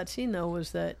deal with that scene, though,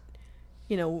 was that,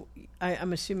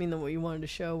 I'm assuming that what you wanted to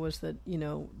show was that,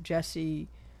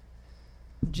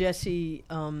 Jesse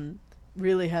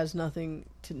really has nothing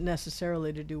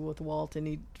necessarily to do with Walt, and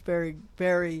he's very,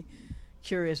 very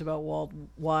curious about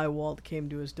why Walt came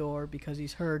to his door, because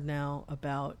he's heard now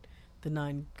about the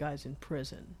 9 guys in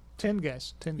prison. 10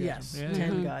 guys. 10 guys. Yes, Yeah,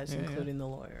 10 yeah. guys, Yeah, including the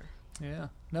lawyer. Yeah.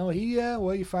 No,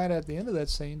 well, you find out at the end of that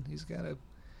scene,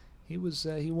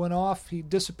 he went off, he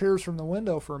disappears from the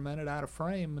window for a minute out of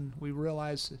frame, and we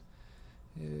realize,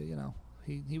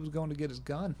 he was going to get his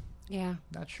gun. Yeah.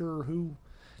 Not sure who.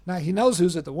 Now, he knows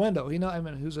who's at the window.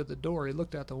 Who's at the door. He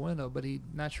looked out the window, but he's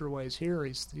not sure why he's here.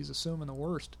 He's assuming the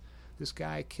worst. This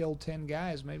guy killed 10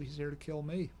 guys. Maybe he's here to kill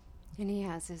me. And he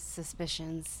has his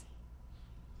suspicions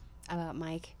about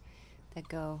Mike that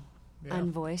go Yeah.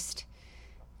 unvoiced.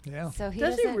 Yeah. So he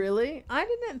Does he doesn't- really? I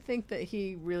didn't think that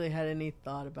he really had any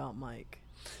thought about Mike.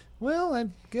 Well, I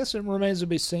guess it remains to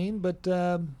be seen, but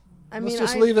let's mean,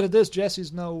 just leave it at this.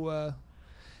 Jesse's no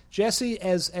Jesse,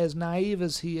 as naive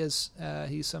as he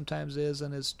sometimes is,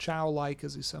 and as childlike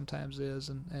as he sometimes is,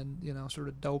 and sort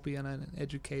of dopey and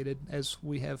uneducated as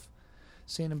we have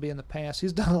seen him be in the past.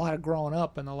 He's done a lot of growing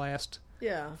up in the last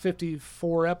Yeah.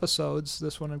 54 episodes,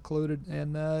 this one included,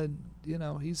 and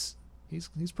he's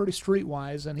pretty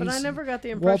streetwise, and But I he's never got the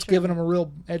Walt's impression. given him a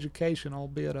real education,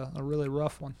 albeit a really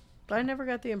rough one. But I never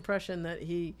got the impression that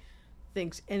he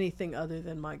thinks anything other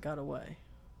than Mike got away.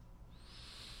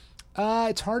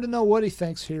 It's hard to know what he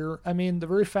thinks here. I mean, the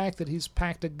very fact that he's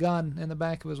packed a gun in the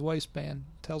back of his waistband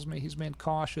tells me he's being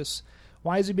cautious.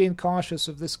 Why is he being cautious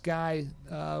of this guy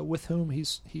with whom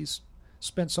he's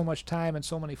spent so much time in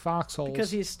so many foxholes?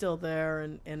 Because he's still there,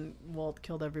 and Walt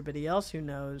killed everybody else who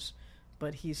knows,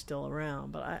 but he's still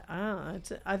around. But I don't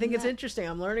know. I think it's interesting.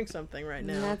 I'm learning something right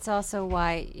now. And that's also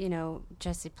why,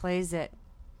 Jesse plays it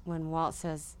when Walt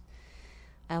says,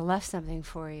 I left something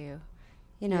for you.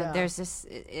 Yeah. There's this,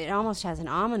 it almost has an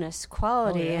ominous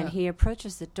quality, Oh, yeah. and he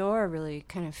approaches the door really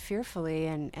kind of fearfully,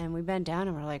 and we bend down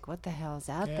and we're like, what the hell is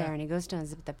out Yeah. there? And he goes down and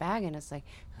zips the bag, and it's like,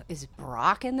 is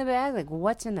Brock in the bag? Like,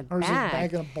 what's in the or is his bag?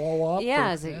 bag going to blow up?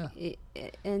 Yeah, or-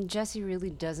 and Jesse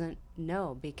really doesn't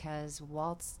know because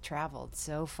Walt's traveled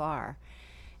so far.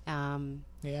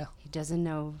 Yeah, He doesn't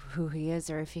know who he is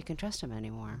or if he can trust him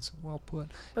anymore. that's well put.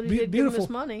 But he Be- did give him beautiful. his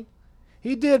money.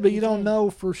 He did, but you don't did.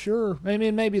 know for sure. I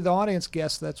mean, maybe the audience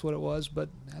guessed that's what it was, but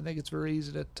I think it's very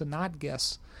easy to not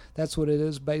guess that's what it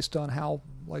is based on how,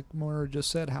 like Moira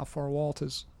just said, how far Walt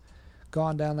has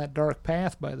gone down that dark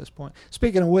path by this point.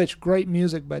 Speaking of which, great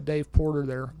music by Dave Porter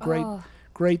there.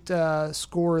 Great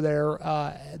score there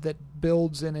that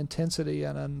builds in intensity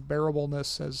and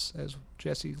unbearableness as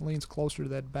Jesse leans closer to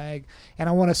that bag. And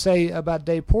I want to say about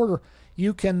Dave Porter,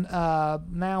 you can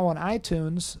now on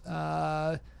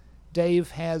iTunes.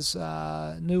 Dave has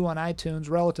new on iTunes,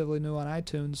 relatively new on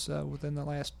iTunes within the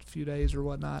last few days or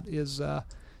whatnot, is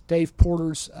Dave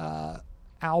Porter's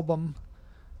album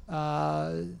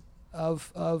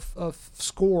of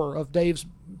score of Dave's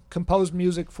composed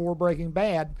music for Breaking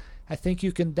Bad. I think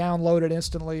you can download it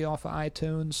instantly off of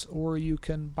iTunes, or you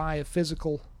can buy a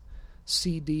physical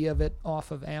CD of it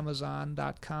off of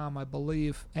Amazon.com, I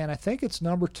believe. And I think it's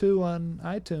number 2 on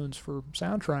iTunes for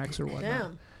soundtracks or whatnot.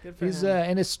 Damn. Good for He's him.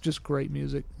 and it's just great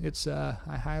music. It's I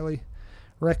highly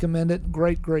recommend it.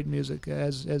 Great music,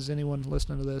 as anyone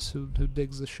listening to this who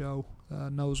digs the show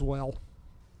knows well.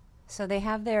 So they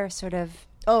have their sort of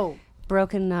Oh,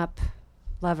 broken up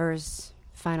lovers'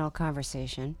 final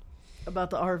conversation about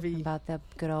the RV. about the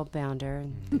good old bounder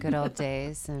and the good old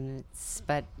days,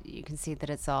 but you can see that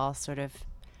it's all sort of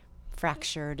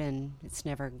fractured and it's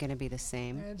never going to be the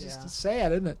same. It's just Yeah.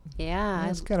 sad, isn't it? Yeah,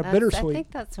 it's kinda that's- bittersweet. I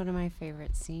think that's one of my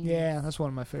favorite scenes. Yeah, that's one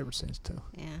of my favorite scenes too.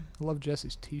 Yeah. I love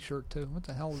Jesse's T-shirt too. What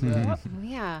the hell is Mhm. that?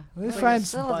 Yeah. They Like find a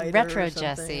Still spider retro or something.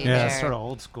 Jesse. Yeah, there. it's sort of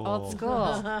old school. Old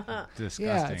school. Disgusting.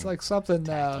 yeah, it's like something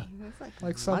It's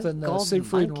like something golden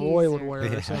Siegfried and monkeys Roy would or- wear or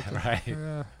Yeah, something. right.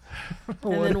 Yeah.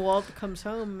 And then Walt comes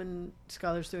home and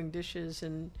Skyler's doing dishes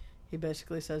and he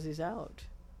basically says he's out.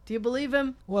 Do you believe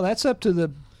him? Well, that's up to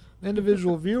the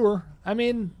individual viewer. I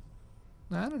mean,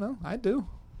 I don't know. I do.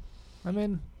 I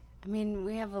mean,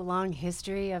 we have a long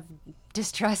history of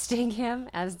distrusting him,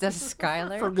 as does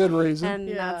Skylar. for good reason. And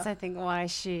Yeah. that's, I think, why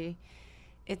she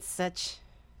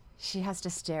has to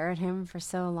stare at him for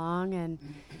so long, and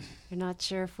you're not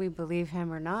sure if we believe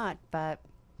him or not, but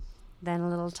then a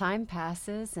little time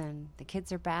passes, and the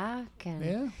kids are back, and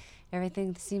Yeah.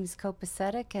 everything seems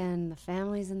copacetic, and the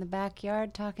family's in the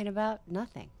backyard talking about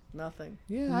nothing. Nothing.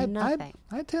 Yeah, I Nothing.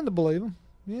 tend to believe him.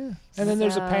 Yeah. And then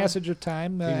there's a So- passage of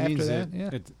time He after means that. it, Yeah.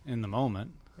 it's in the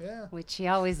moment. Yeah. Which he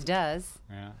always does.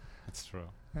 Yeah, that's true.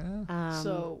 Yeah.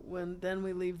 So then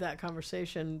we leave that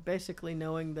conversation basically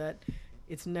knowing that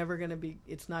it's not going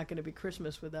to be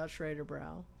Christmas without Schrader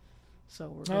Brow. So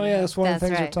we're Oh gonna yeah, have- that's one of the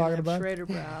That's things right. we're gonna talking have about. Schrader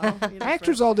Brow. You know,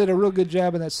 Actors all did a real good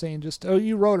job in that scene.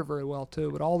 You wrote it very well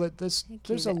too. But all that Thank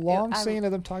there's you. a long I- scene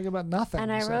of them talking about nothing.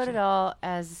 And I wrote essentially. it all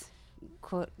as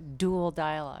quote dual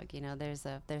dialogue. There's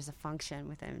a function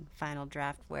within Final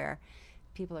Draft where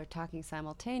people are talking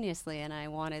simultaneously, and I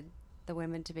wanted the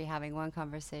women to be having one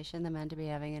conversation, the men to be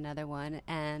having another one,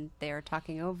 and they're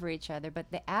talking over each other. But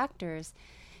the actors,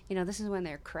 this is when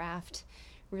their craft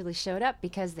really showed up,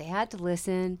 because they had to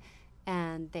listen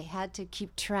and they had to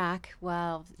keep track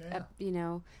while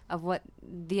of what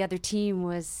the other team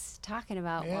was talking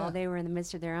about Yeah. while they were in the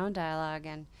midst of their own dialogue,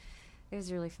 and it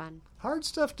was really fun. Hard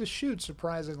stuff to shoot.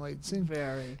 Surprisingly, it seemed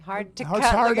very. Hard to it's cut.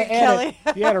 hard Look to at edit.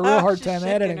 Kelly. You had a real hard She's time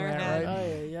shaking editing her that, head.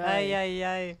 right?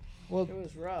 Ay. Well, It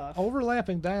was rough.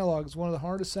 overlapping dialogue is one of the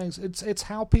hardest things. It's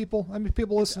how people. I mean,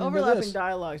 people listening to Overlapping this.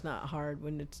 dialogue is not hard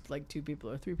when it's like 2 people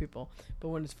or 3 people, but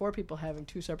when it's 4 people having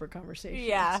 2 separate conversations,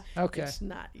 Yeah. Okay. it's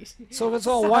not easy. So if it's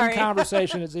all one Sorry.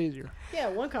 conversation, it's easier. Yeah,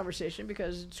 one conversation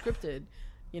because it's scripted,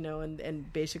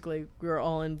 and basically we're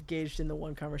all engaged in the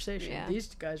one conversation. Yeah.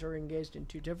 These guys are engaged in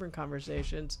 2 different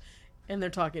conversations, and they're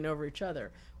talking over each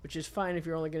other, which is fine if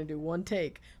you're only going to do one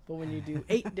take. But when you do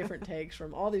 8 different takes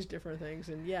from all these different things,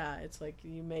 and it's like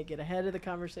you may get ahead of the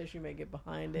conversation, you may get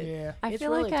behind it. Yeah. I It's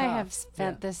feel really like I tough. have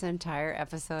spent this entire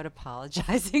episode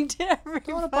apologizing to everybody.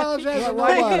 Don't apologize to Why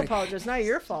do you nobody. apologize? It's not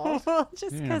your fault. Well,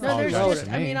 just You because didn't No, there's apologize just.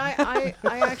 to I me. mean, I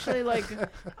actually like.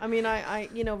 I mean,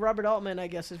 Robert Altman, I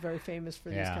guess, is very famous for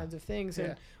these Yeah. kinds of things.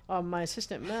 Yeah. And my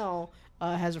assistant Mel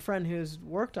has a friend who's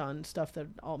worked on stuff that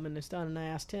Altman has done, and I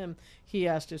asked him. He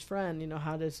asked his friend,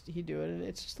 how does he do it? And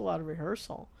it's just a lot of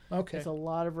rehearsal. Okay. It's a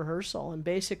lot of rehearsal, and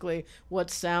basically, what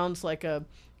sounds like a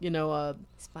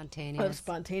spontaneous.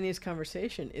 spontaneous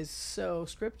conversation is so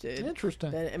scripted.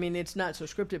 Interesting. That, I mean, it's not so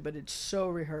scripted, but it's so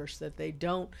rehearsed that they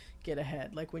don't get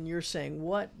ahead. Like when you're saying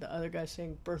what, the other guy's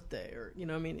saying birthday, or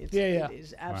It's, Yeah. it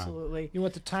is absolutely You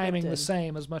want the timing the scripted.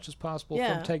 same as much as possible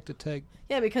Yeah. from take to take.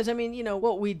 Yeah, because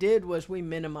what we did was we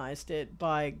minimized it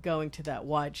by going to that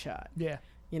wide shot. Yeah.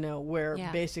 Where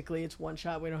Yeah. basically it's one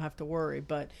shot, we don't have to worry.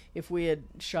 But if we had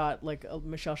shot,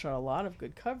 Michelle shot a lot of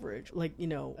good coverage,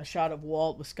 a shot of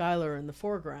Walt with Skylar in the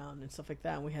foreground and stuff like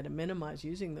that, and we had to minimize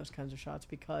using those kinds of shots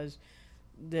because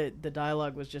the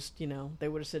dialogue was just, they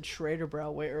would have said Schrader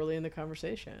Brow way early in the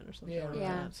conversation or something Yeah. like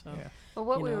Yeah. that. So, Yeah. But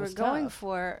what you we know, were it's going tough.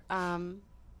 for,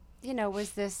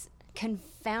 was this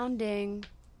confounding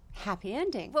happy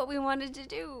ending. What we wanted to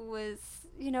do was,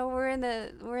 we're in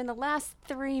the last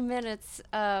 3 minutes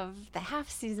of the half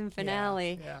season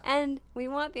finale, yeah. and we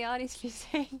want the audience to be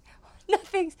saying,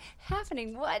 nothing's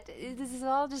happening. What? This is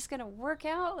all just going to work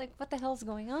out? Like, what the hell's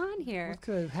going on here?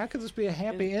 How could this be a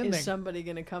happy ending? Is somebody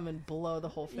going to come and blow the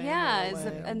whole family Yeah,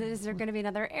 away? and is there going to be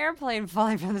another airplane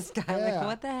falling from the sky? Yeah. Like,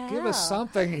 what the hell? Give us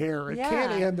something here. It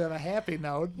can't Yeah. end on a happy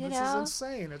note. You This is know?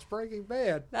 insane. It's Breaking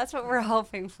Bad. That's what we're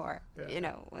hoping for.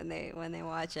 Yeah. When they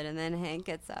watch it, and then Hank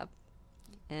gets up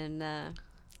and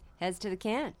heads to the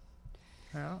can,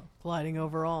 Yeah. gliding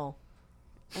overall,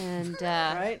 and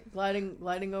right?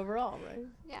 Gliding overall, right?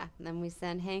 yeah, and then we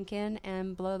send Hank in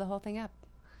and blow the whole thing up.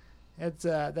 It's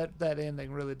that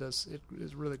ending really does it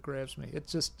really grabs me.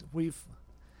 It's just we've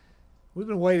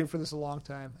been waiting for this a long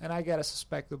time, and I gotta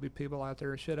suspect there'll be people out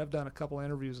there. Shit, I've done a couple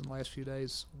interviews in the last few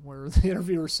days where the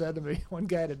interviewer said to me, one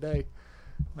guy today,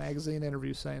 magazine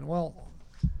interview, saying, "Well,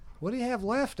 what do you have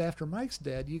left after Mike's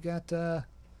dead? You got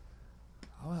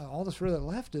all that's really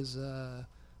left is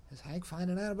Hank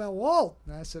finding out about Walt."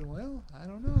 And I said, "Well, I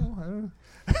don't know."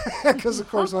 Because, of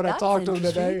course, when I That's talked to him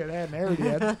today, it hadn't aired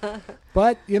yet.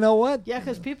 But you know what? Yeah,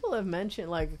 because people have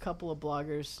mentioned, like a couple of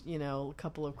bloggers, a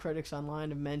couple of critics online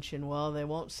have mentioned, well, they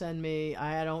won't send me,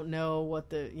 I don't know what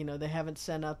they haven't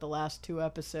sent out the last 2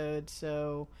 episodes,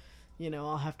 so,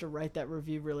 I'll have to write that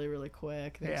review really, really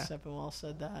quick. I think Yeah. Steppenwolf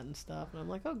said that and stuff, and I'm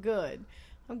like, oh, good.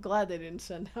 I'm glad they didn't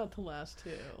send out the last 2.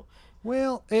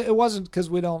 Well, it wasn't because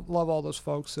we don't love all those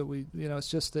folks that we, it's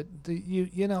just that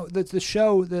the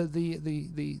show,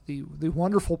 the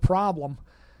wonderful problem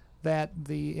that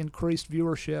the increased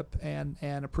viewership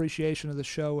and appreciation of the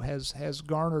show has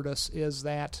garnered us is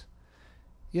that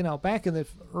you know, back in the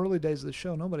early days of the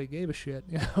show, nobody gave a shit.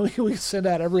 You know, we send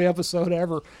out every episode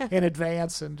ever in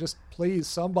advance and just, please,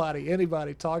 somebody,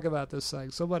 anybody, talk about this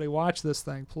thing. Somebody watch this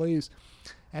thing, please.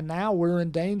 And now we're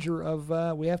in danger of,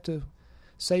 we have to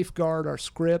safeguard our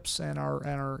scripts and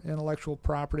our intellectual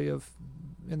property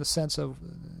in the sense of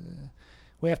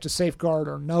we have to safeguard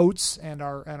our notes and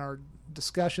our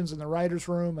discussions in the writer's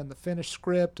room and the finished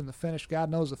script and the finished, God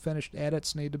knows the finished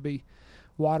edits need to be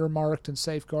watermarked and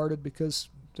safeguarded because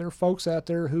there are folks out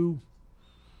there who,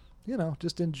 you know,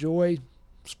 just enjoy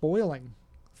spoiling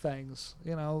things.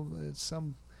 You know, it's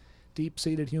some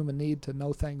deep-seated human need to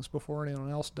know things before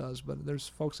anyone else does. But there's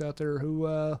folks out there who,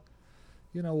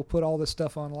 you know, will put all this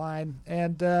stuff online.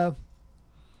 And I'd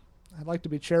like to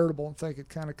be charitable and think it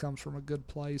kind of comes from a good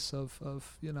place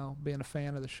of, you know, being a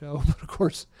fan of the show. But, of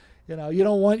course, you know, you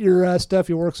don't want your stuff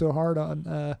you work so hard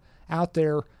on out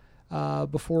there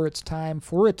before it's time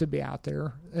for it to be out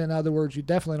there. In other words, you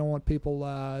definitely don't want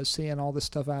people seeing all this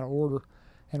stuff out of order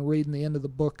and reading the end of the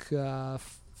book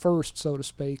first, so to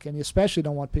speak. And you especially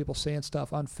don't want people seeing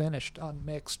stuff unfinished,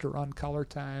 unmixed, or uncolor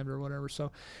timed or whatever.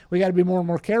 So we got to be more and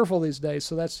more careful these days.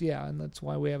 So that's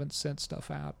why we haven't sent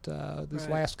stuff out these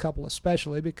last couple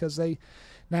especially, because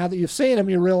now that you've seen them,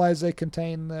 you realize they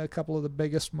contain a couple of the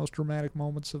biggest, most dramatic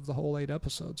moments of the whole 8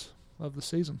 episodes of the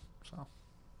season. So.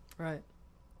 Right.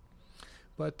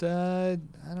 But I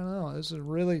don't know. This is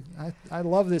really I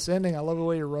love this ending. I love the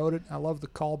way you wrote it. I love the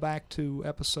callback to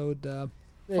episode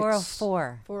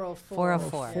 404. 404.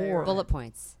 404. Bullet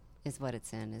points is what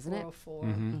it's in, isn't it? 404.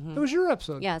 Mm-hmm. It was your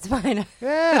episode. Yeah, it's mine.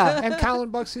 Yeah, and Colin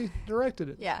Buxey directed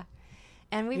it. Yeah.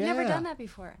 And we've never done that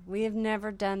before. We have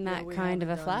never done that kind of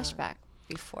a flashback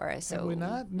before. So have we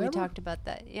not? We talked about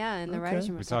that. Yeah, in the writers'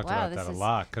 room. We talked about that a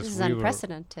lot this because is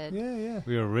unprecedented.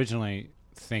 We were originally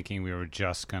thinking we were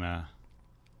just gonna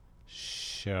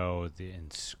show the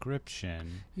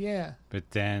inscription. Yeah.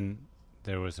 But then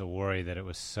there was a worry that it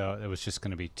was just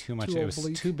going to be too much. It was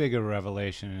oblique. too big a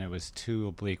revelation, and it was too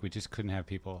oblique. We just couldn't have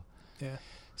people. Yeah.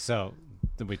 So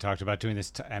then we talked about doing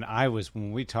this, and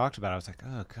when we talked about it, I was like,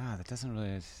 oh God, that doesn't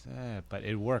really. But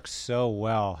it works so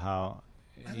well how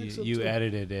you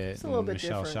edited it. It's a little bit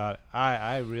Michelle different. shot it.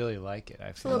 I really like it. I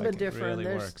It's a little feel bit like it different.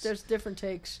 really works. There's different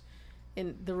takes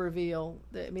in the reveal.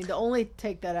 I mean, the only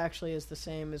take that actually is the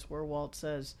same is where Walt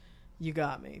says, "You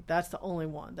got me." That's the only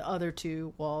one. The other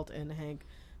two, Walt and Hank,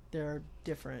 they're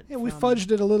different. Yeah, we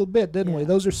fudged it a little bit, didn't we?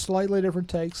 Those are slightly different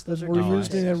takes than were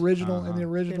used in the original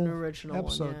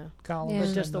episode. One, yeah. Colin,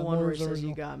 But just the one where he says, original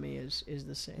 "You got me," is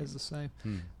the same. Is the same.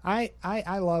 I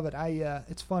love it.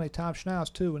 It's funny. Tom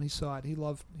Schnauz too, when he saw it, he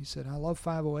said, "I love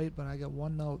 508, but I got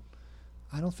one note.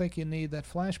 I don't think you need that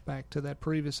flashback to that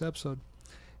previous episode."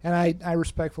 And I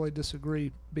respectfully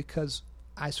disagree, because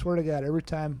I swear to God, every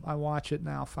time I watch it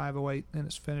now, 508 in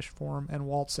its finished form, and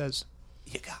Walt says,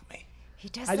 "You got me." He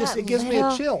does it gives me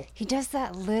a chill. He does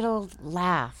that little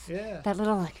laugh. Yeah. That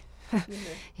little, like,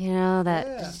 you know,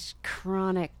 that just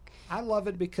chronic. I love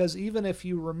it because even if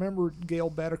you remember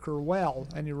Gail Bedecker well,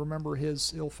 and you remember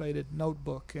his ill-fated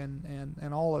notebook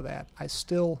and all of that, I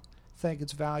still think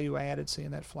it's value added seeing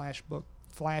that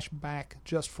flashback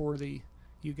just for the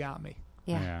 "You got me."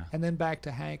 Yeah. And then back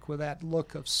to Hank with that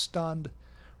look of stunned,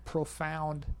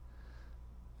 profound,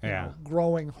 you know,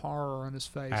 growing horror on his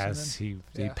face. As he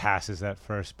passes that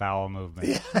first bowel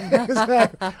movement. Yeah,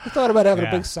 exactly. I thought about having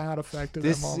a big sound effect in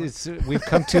that moment. We've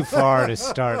come too far to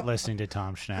start listening to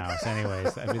Tom Schnauz.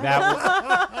 Anyways, I mean,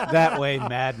 that way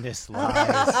madness lies.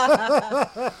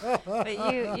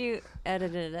 But you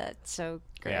edited it so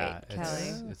great,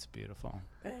 Kelly. It's beautiful.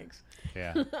 Thanks.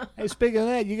 Yeah. Hey, speaking of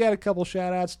that, you got a couple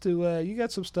shout-outs to, you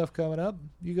got some stuff coming up.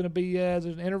 You going to be, there's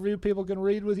an interview people can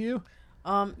read with you?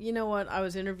 You know what? I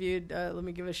was interviewed. Let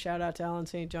me give a shout-out to Alan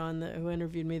St. John, who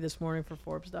interviewed me this morning for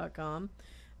Forbes.com.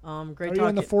 Great. Are you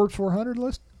on the Forbes 400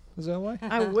 list? Is that why?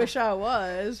 I wish I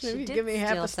was. Maybe She give me did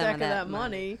half steal a stack some of of that that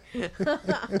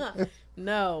money.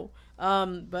 No.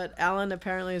 But Alan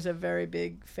apparently is a very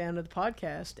big fan of the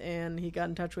podcast, and he got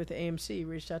in touch with AMC,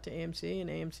 reached out to AMC, and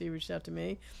AMC reached out to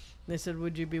me. And they said,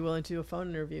 "Would you be willing to do a phone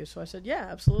interview?" So I said, "Yeah,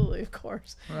 absolutely, of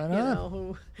course." Right on. You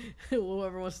know,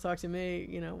 whoever wants to talk to me,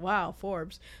 you know, wow,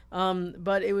 Forbes.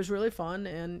 But it was really fun,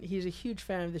 and he's a huge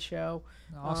fan of the show.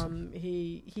 Awesome.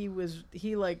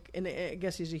 And I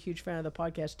guess he's a huge fan of the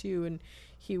podcast too, and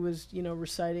he was, you know,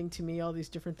 reciting to me all these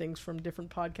different things from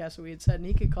different podcasts that we had said, and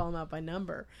he could call them out by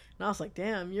number. And I was like,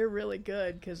 damn, you're really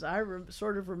good, because I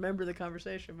sort of remember the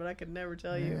conversation, but I could never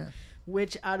tell you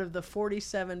which out of the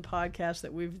 47 podcasts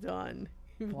that we've done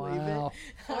you believe Wow.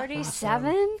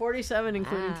 47? 47,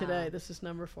 including Wow. today. This is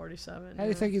number 47. How do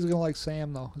you think he's going to like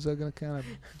Sam, though? Is that going to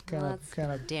Well, that's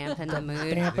kind of dampen the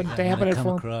mood. dampen I'm it gonna come for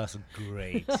him? across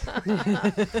great.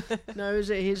 No,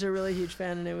 he's a really huge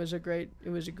fan, and it was a great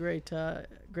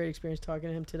great experience talking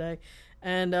to him today.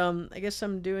 And I guess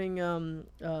I'm doing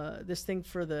this thing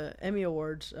for the Emmy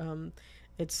Awards.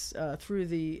 It's through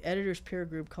the editors peer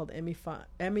group called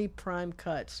Emmy Prime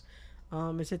Cuts.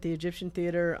 It's at the Egyptian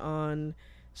Theater on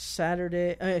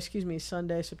Sunday,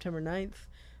 September 9th.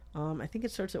 I think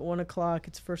it starts at 1 o'clock.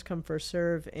 It's first come, first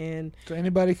serve. And So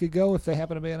anybody could go if they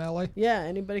happen to be in LA? yeah,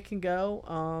 anybody can go.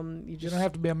 You You just don't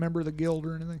have to be a member of the guild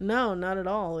or anything? No, not at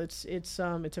all. It's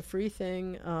a free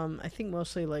thing. I think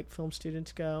mostly like film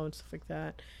students go and stuff like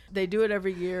that. They do it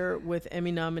every year with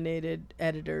Emmy nominated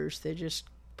editors. They just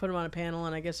put them on a panel,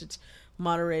 and I guess it's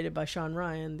moderated by Sean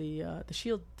Ryan, the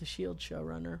Shield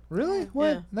showrunner. Really? What?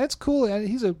 Yeah. That's cool.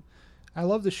 I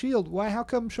love the Shield. Why? How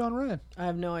come Sean Ryan? I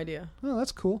have no idea. Oh,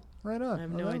 that's cool. Right on. I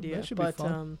have Well, no that- idea. That should but be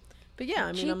fun. but yeah,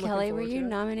 I mean, Gee, I'm looking Kelly, were forward to you it.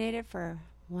 nominated for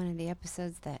one of the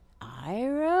episodes that I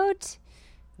wrote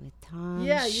with Tom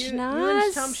Yeah, you and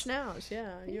Schnauz? Tom Schnauz.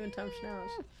 Yeah, you and Tom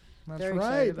Schnauz. That's Very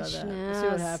right. excited about that. We'll see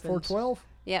what Schnauz. happens. 412.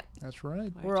 Yep. That's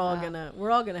right. We're all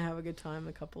Wow. gonna have a good time in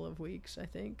a couple of weeks, I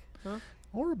think. Huh?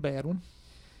 Or a bad one.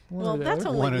 One Well, or the that's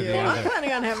other. One or only you. the I'm other.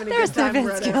 planning on having a There's good the time. Vince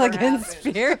wherever it Gilligan happens.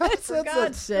 spirit. For That's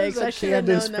God's sakes, a I should have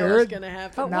can-do known that was spirit. going to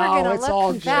happen. But No, we're going to it's look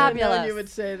all good. I should have known fabulous. you would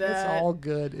say that. It's all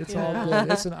good. It's all Yeah.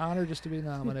 good. It's an honor just to be I'm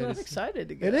nominated. excited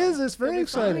to go. It is. It's very It'll be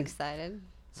fun. I'm exciting. excited.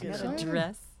 I Yeah. got a Exciting.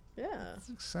 dress. Yeah. It's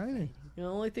exciting. The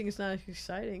only thing that's not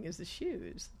exciting is the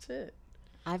shoes. That's it.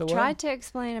 I've The what? tried to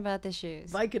explain about the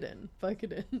shoes. Vicodin.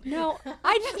 No,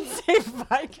 I didn't say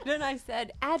Vicodin. I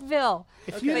said Advil.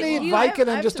 If Okay, you but need you- I Vicodin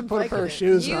have just to some put a pair of Vicodin.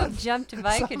 shoes You on, jumped to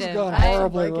Something's Vicodin. going I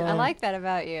horribly wrong. like that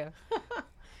about you.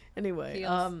 Anyway,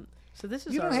 Heels. so this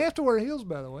is you don't our, have to wear heels,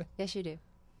 by the way. Yes, you do.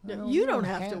 No, No, you don't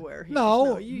have to wear heels.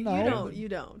 No, you no. don't. You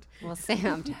don't. Well,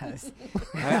 Sam does.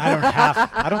 I don't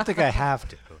have. I don't think I have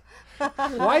to.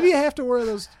 Why do you have to wear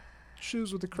those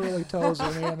shoes with the curly toes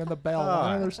on the end and the bell?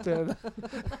 I don't understand.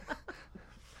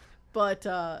 But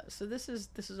so this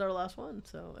is our last one.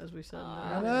 So as we said,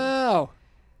 I know.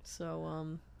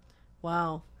 so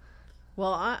wow.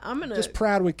 Well, I'm gonna Just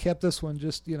proud we kept this one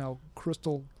just,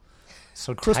 crystal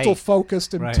So crystal tight.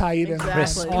 focused and Right. tight and exactly.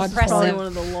 crisp. This on is probably point. one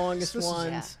of the longest This is- ones.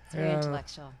 Yeah, it's very Yeah.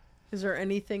 intellectual. Is there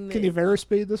anything that Can you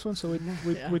varispeed this one so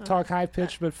we Yeah. talk high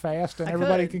pitched but fast and I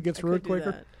everybody could. can get I through it could do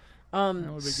quicker? that. That would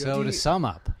be good. So Do to you- sum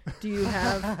up, Do you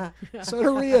have So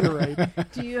to reiterate,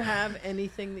 Do you have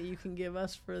anything that you can give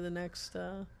us for the next,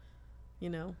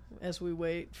 as we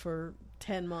wait for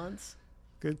 10 months?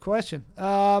 good question.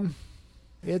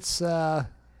 It's I'm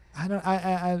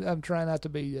trying not to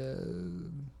be.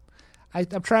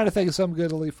 I'm trying to think of something good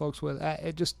to leave folks with.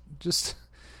 I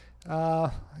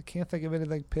can't think of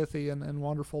anything pithy and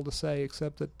wonderful to say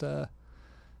except that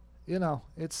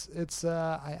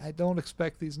I don't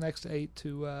expect these next 8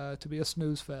 to be a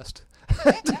snooze fest,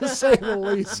 to say the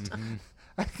least.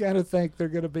 I kind of think they're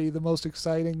going to be the most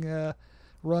exciting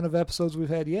run of episodes we've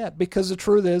had yet. Because the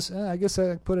truth is, I guess I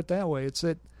can put it that way. It's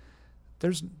that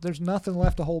there's nothing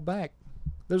left to hold back.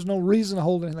 There's no reason to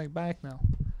hold anything back now.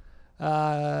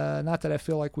 Not that I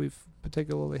feel like we've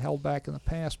particularly held back in the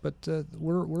past, but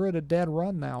we're at a dead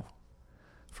run now.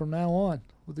 From now on,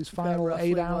 with these We've got final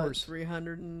roughly, 8 hours.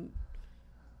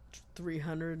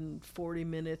 340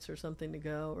 minutes or something to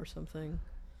go or something.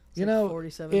 It's You like know,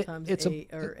 47 times it's 8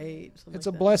 or 8. Something It's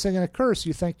like a that. blessing and a curse.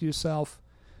 You think to yourself,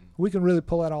 we can really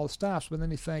pull out all the stops, but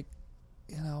then you think,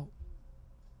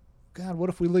 God, what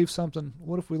if we leave something?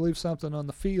 What if we leave something on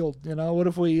the field? What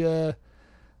if we,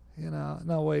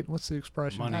 no, wait, what's the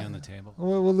expression? money on the table.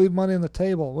 We'll leave money on the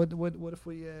table. What if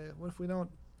we don't?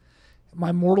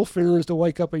 My mortal fear is to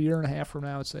wake up a year and a half from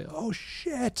now and say, "Oh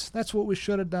shit, that's what we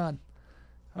should have done.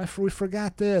 We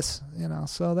forgot this."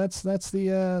 So that's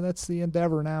the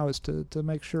endeavor now, is to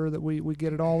make sure that we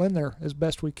get it all in there as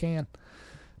best we can.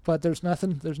 But there's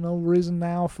no reason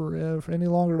now for any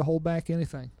longer to hold back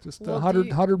anything. Just Well,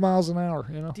 100 miles an hour.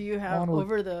 Do you have onward.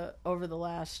 over the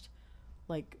last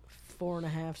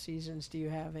 4.5 seasons? Do you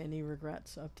have any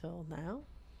regrets up till now?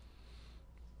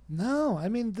 No, I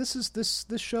mean this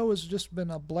show has just been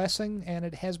a blessing, and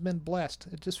it has been blessed.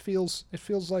 It feels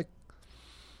like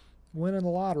winning the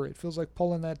lottery. It feels like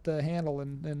pulling that handle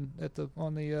and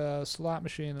on the slot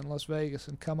machine in Las Vegas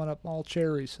and coming up all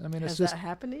cherries. I mean, Has it's just that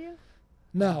happened to you?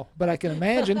 no, but I can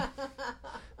imagine.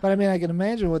 But I mean, I can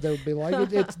imagine what that would be like.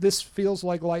 This feels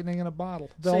like lightning in a bottle.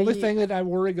 The So only you- thing that I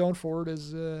worry going forward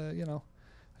is,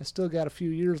 I still got a few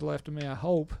years left of me. I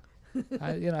hope.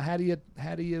 How do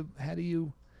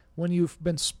you when you've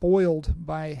been spoiled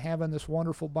by having this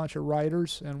wonderful bunch of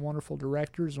writers and wonderful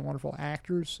directors and wonderful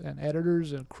actors and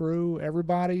editors and crew,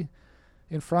 everybody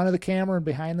in front of the camera and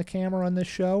behind the camera on this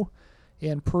show,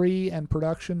 in pre and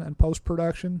production and post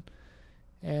production,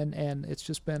 and it's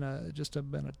just been a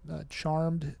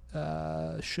charmed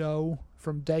show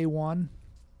from day one,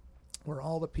 where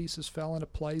all the pieces fell into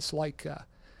place like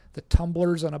the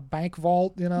tumblers on a bank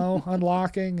vault,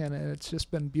 unlocking, and it's just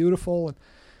been beautiful. And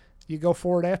you go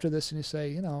forward after this and you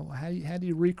say, how do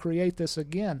you recreate this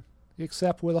again,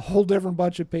 except with a whole different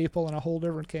bunch of people and a whole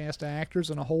different cast of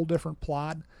actors and a whole different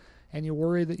plot, and you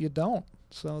worry that you don't.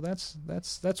 So that's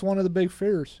one of the big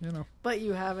fears, But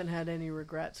you haven't had any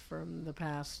regrets from the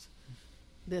past,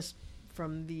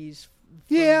 from these.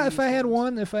 Yeah, if I had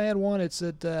one, it's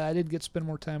that I didn't get to spend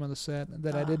more time on the set,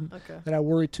 that that I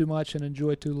worried too much and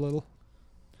enjoyed too little.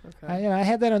 Okay. I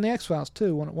had that on the X-Files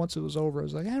too. Once it was over, I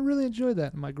was like, I really enjoyed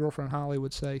that. And my girlfriend Holly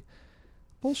would say,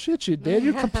 "Bullshit, you did.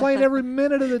 You complained every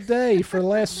minute of the day for the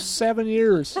last 7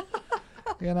 years."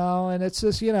 And it's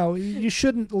just, you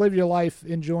shouldn't live your life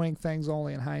enjoying things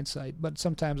only in hindsight. But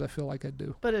sometimes I feel like I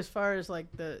do. But as far as like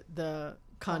the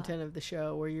content of the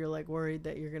show, where you're like worried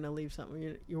that you're going to leave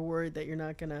something, you're worried that you're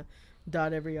not going to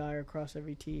dot every I or cross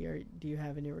every T, or do you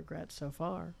have any regrets so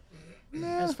far?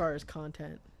 As far as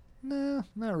content? No,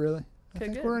 not really. Okay, I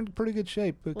think good. we're in pretty good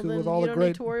shape. Well, then with all you the don't great...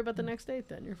 need to worry about the next date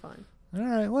then. You're fine. All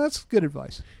right. Well, that's good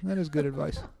advice. That is good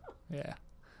advice. Yeah.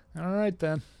 All right,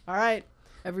 then. All right.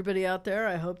 Everybody out there,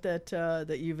 I hope that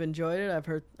that you've enjoyed it.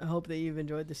 I hope that you've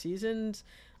enjoyed the seasons,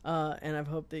 and I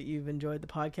hope that you've enjoyed the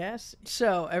podcast.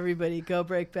 So, everybody, go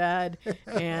Break Bad,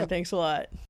 and thanks a lot.